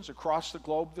denominations across the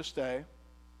globe this day,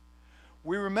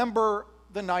 we remember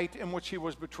the night in which he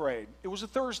was betrayed. It was a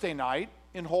Thursday night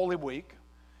in Holy Week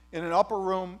in an upper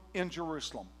room in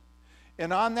Jerusalem.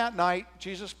 And on that night,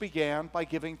 Jesus began by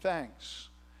giving thanks.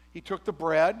 He took the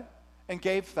bread and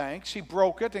gave thanks. He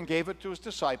broke it and gave it to his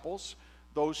disciples,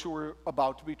 those who were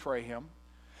about to betray him.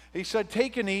 He said,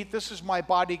 "Take and eat. This is my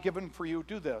body given for you.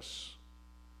 Do this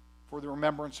for the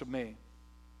remembrance of me."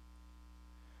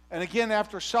 And again,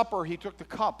 after supper, he took the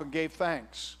cup and gave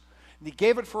thanks. And he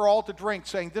gave it for all to drink,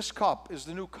 saying, "This cup is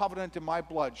the new covenant in my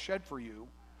blood, shed for you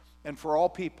and for all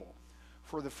people,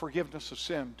 for the forgiveness of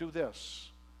sin. Do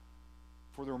this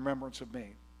for the remembrance of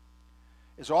me."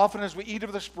 As often as we eat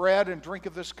of this bread and drink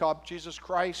of this cup, Jesus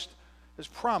Christ has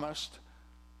promised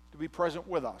to be present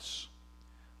with us.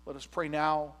 Let us pray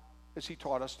now as he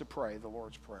taught us to pray the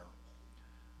Lord's Prayer.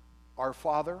 Our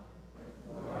Father,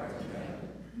 who art in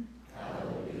heaven,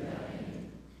 hallowed be thy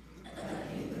name. Thy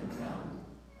kingdom come,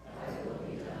 thy will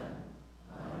be done,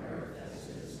 on earth as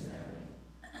it is in heaven.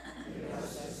 Give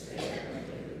us this day our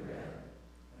daily bread,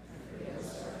 and forgive us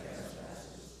our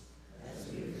trespasses, as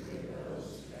we forgive those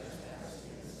who trespass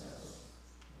against us.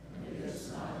 And lead us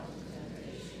not into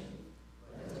temptation,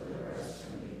 but deliver us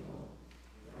from evil.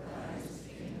 For thine is the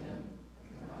kingdom,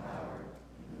 and the power,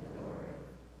 and the glory,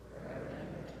 forever and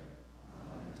ever.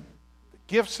 Amen. The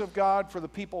gifts of God for the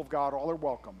people of God, all are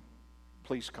welcome.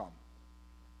 Please come.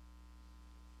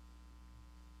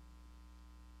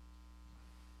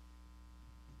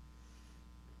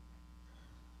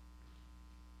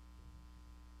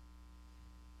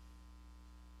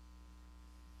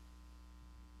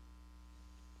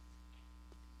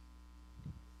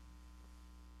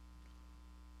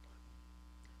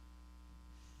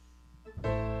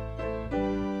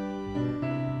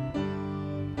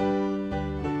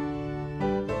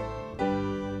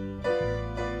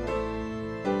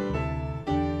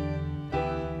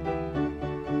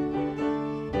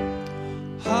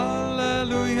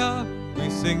 Hallelujah, we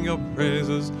sing your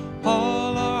praises.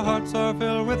 All our hearts are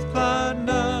filled with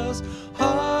gladness.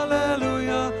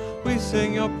 Hallelujah, we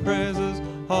sing your praises.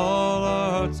 All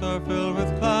our hearts are filled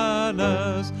with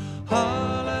gladness.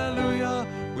 Hallelujah,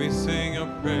 we sing your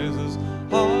praises.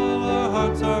 All our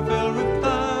hearts are filled with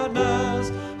gladness.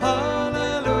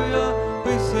 Hallelujah,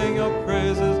 we sing your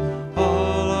praises.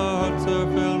 All our hearts are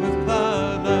filled with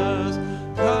gladness.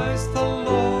 Christ the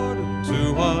Lord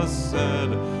to us said,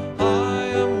 I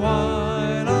am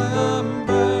wine, I am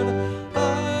bread, I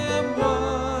am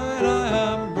wine, I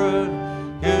am bread.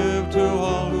 Give to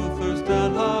all who thirst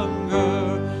and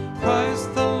hunger.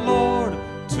 Christ the Lord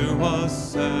to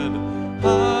us said,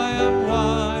 I am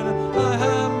wine, I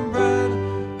am bread,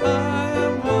 I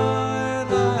am wine,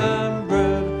 I am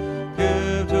bread.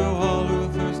 Give to all who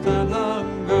thirst and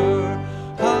hunger.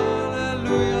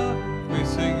 Hallelujah, we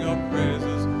sing your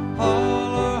praises.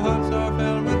 All our hearts are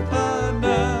filled with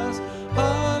gladness.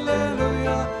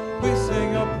 Hallelujah, we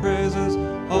sing your praises.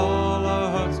 All our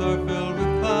hearts are filled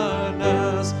with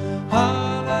gladness.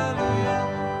 Hallelujah,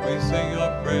 we sing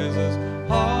your praises.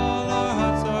 All our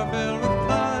hearts are filled with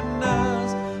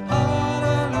gladness.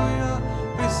 Hallelujah,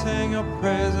 we sing your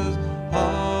praises.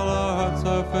 All our hearts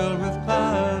are filled with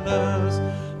gladness.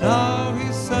 Now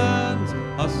he sends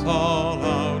us all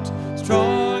out,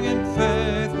 strong in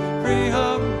faith, free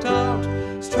of doubt,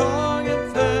 strong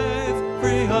in faith,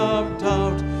 free of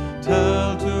doubt.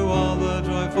 Tell to all the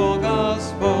joyful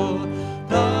gospel.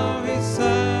 Now he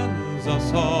sends us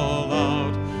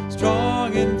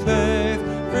strong in faith,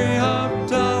 free of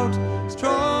doubt,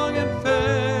 strong in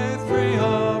faith, free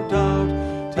of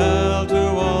doubt. Tell to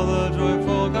all the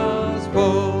joyful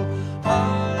gospel.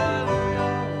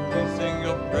 Hallelujah, we sing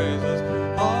your praises.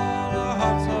 All our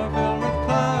hearts are filled with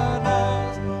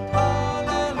gladness.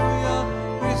 Hallelujah,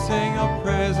 we sing your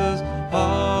praises.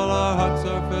 All our hearts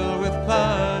are filled with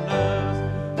gladness.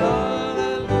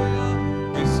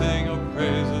 Hallelujah, we sing your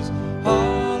praises.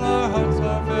 All our hearts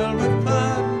are filled with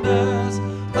gladness.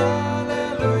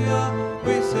 Hallelujah,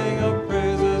 we sing your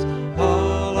praises.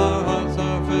 All our hearts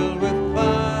are filled with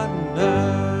gladness.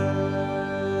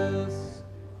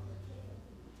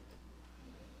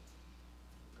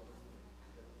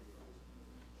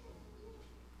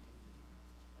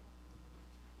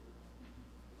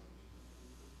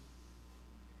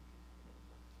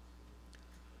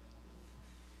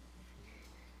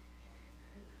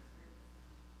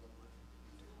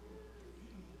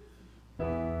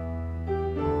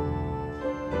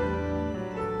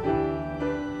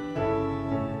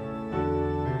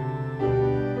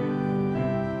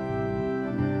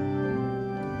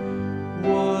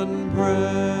 One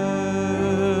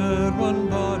bread, one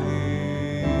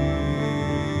body,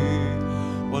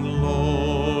 one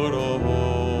Lord of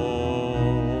all,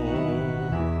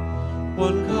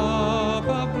 one cup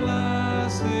of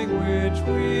blessing which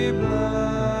we bless,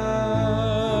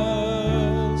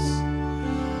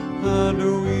 and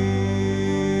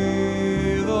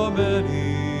we, the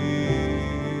many,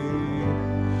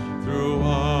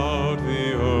 throughout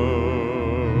the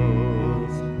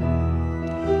earth,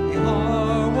 we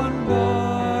are one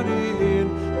body in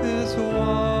this one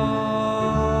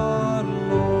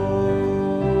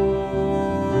Lord.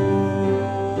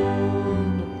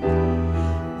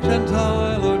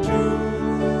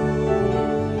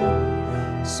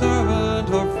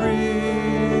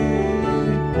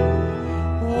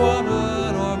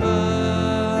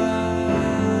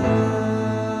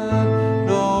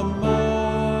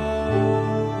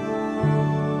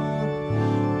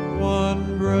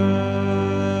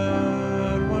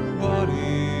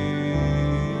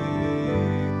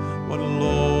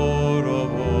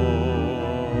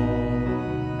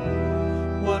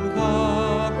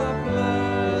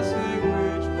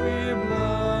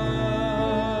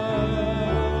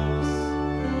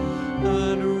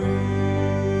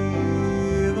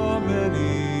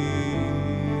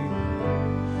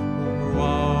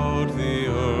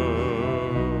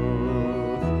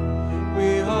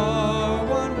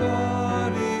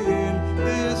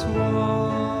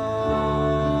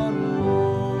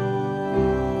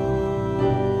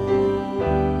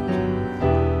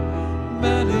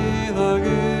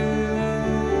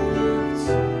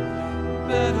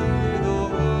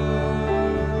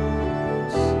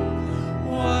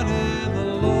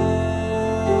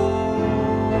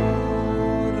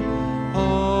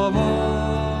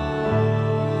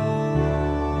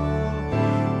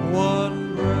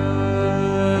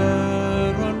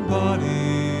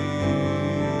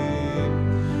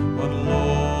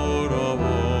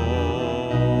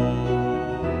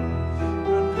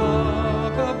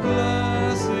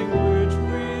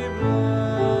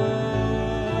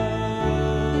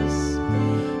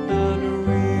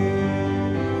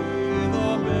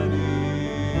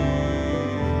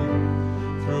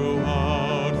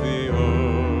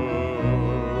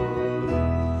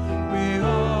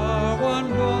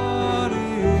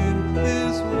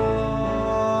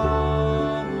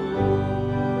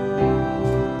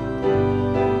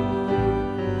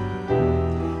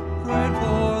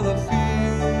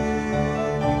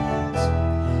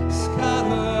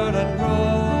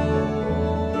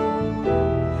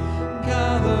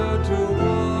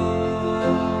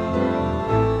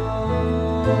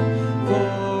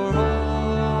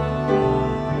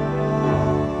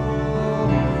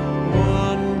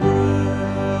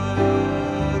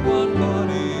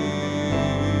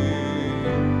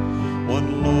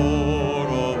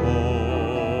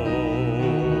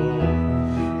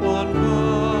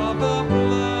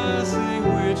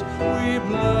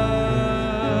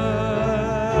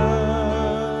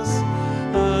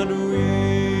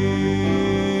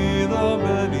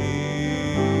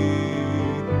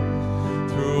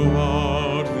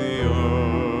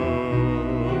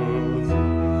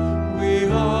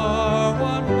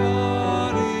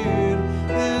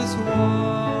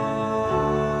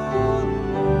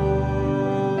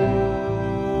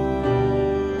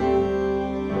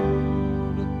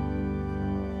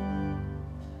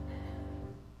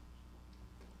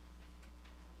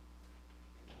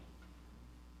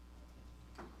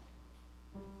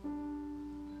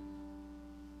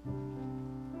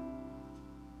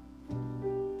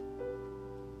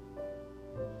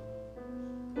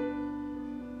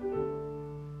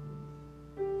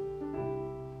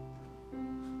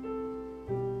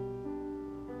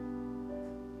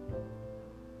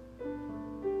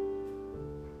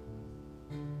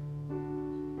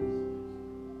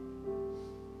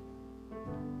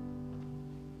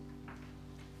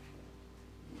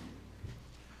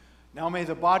 Now may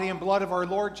the body and blood of our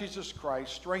Lord Jesus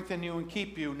Christ strengthen you and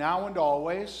keep you now and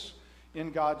always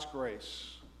in God's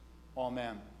grace.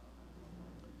 Amen.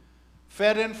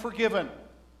 Fed and forgiven.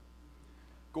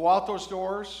 Go out those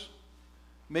doors.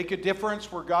 Make a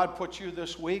difference where God puts you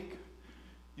this week.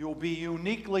 You'll be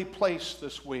uniquely placed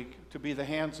this week to be the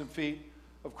hands and feet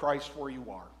of Christ where you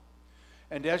are.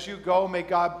 And as you go, may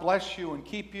God bless you and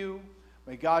keep you.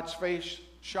 May God's face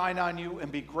shine on you and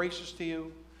be gracious to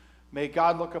you. May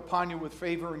God look upon you with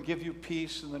favor and give you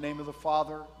peace in the name of the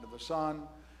Father, and of the Son,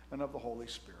 and of the Holy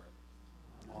Spirit.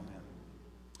 Amen.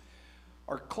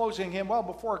 Our closing hymn, well,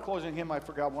 before our closing hymn, I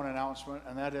forgot one announcement,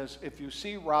 and that is if you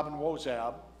see Robin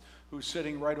Wozab, who's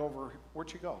sitting right over, where'd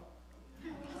she go?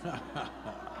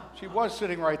 She was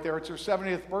sitting right there. It's her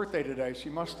 70th birthday today. She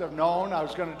must have known I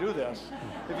was going to do this.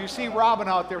 If you see Robin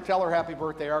out there, tell her happy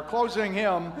birthday. Our closing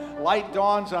hymn, Light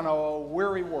Dawns on a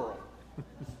Weary World.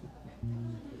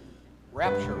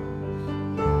 Rapture.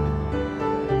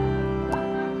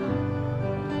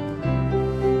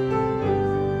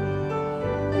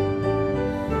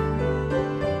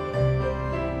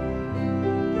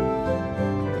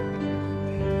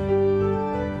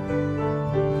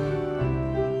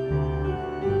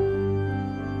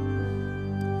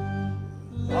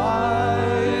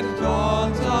 Light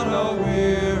dawns on a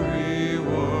weary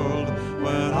world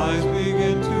when eyes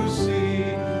begin to see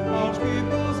each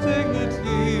people's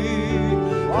dignity.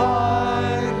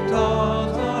 Light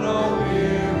dawns on a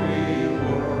weary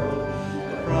world.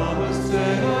 The promised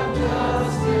day of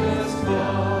justice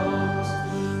comes.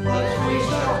 The trees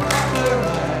shall clap their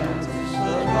hands,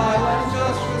 the twilight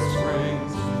just with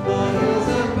springs. The hills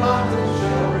and mountains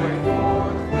shall break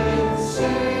forth with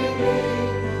singing.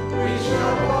 We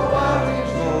shall go out in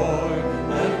joy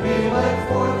and be led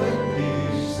forth in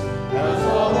peace, as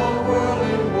all the world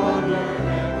in wonder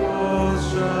echoes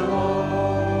shalom.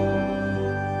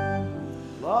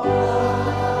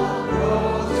 Love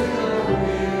grows in a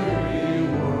weary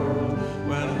world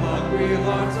when hungry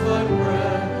hearts find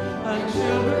bread and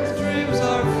children's dreams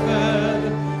are fed.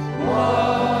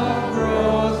 Love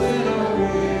grows in a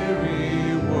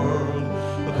weary world.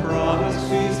 The promised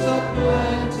feast of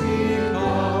plenty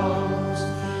comes.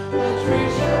 The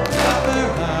trees shall clap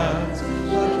their hands,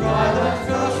 the twilight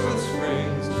gush with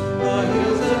springs, the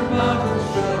hills and mountains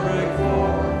shall break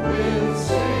forth with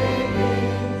singing.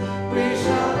 We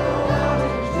shall go out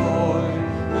in joy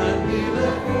and be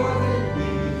led forth in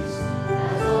peace,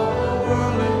 as all the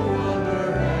world in wonder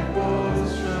echoes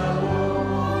shalom.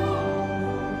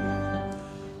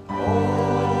 Hope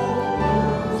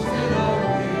blooms in a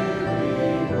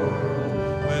weary world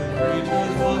when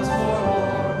creatures once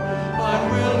more find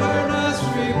wilderness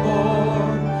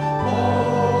reborn.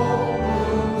 Hope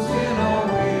blooms in a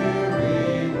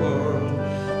weary world.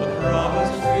 The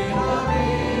promised freedom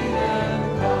Eden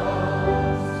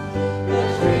comes. The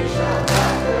trees shall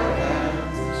clap their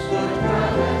hands, the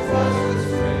twilight flush with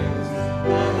springs.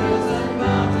 The hills and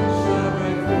mountains shall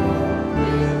break forth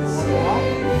with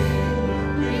singing.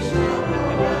 We shall go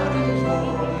out in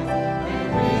joy and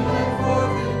be led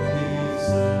forth in peace,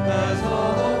 as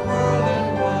all the world in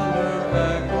wonder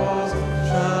echoes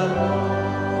shalom.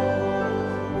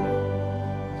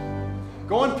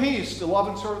 Go in peace to love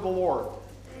and serve the Lord.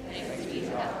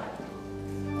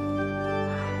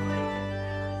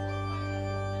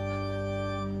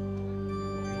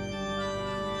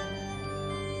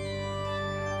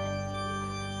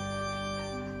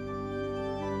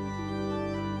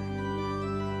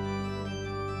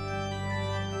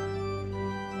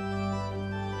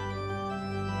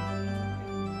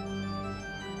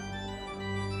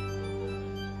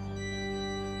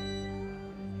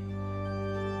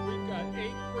 We've got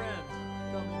 8 friends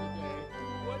coming today.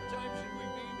 What time should we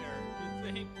be there? You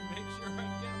think? Make sure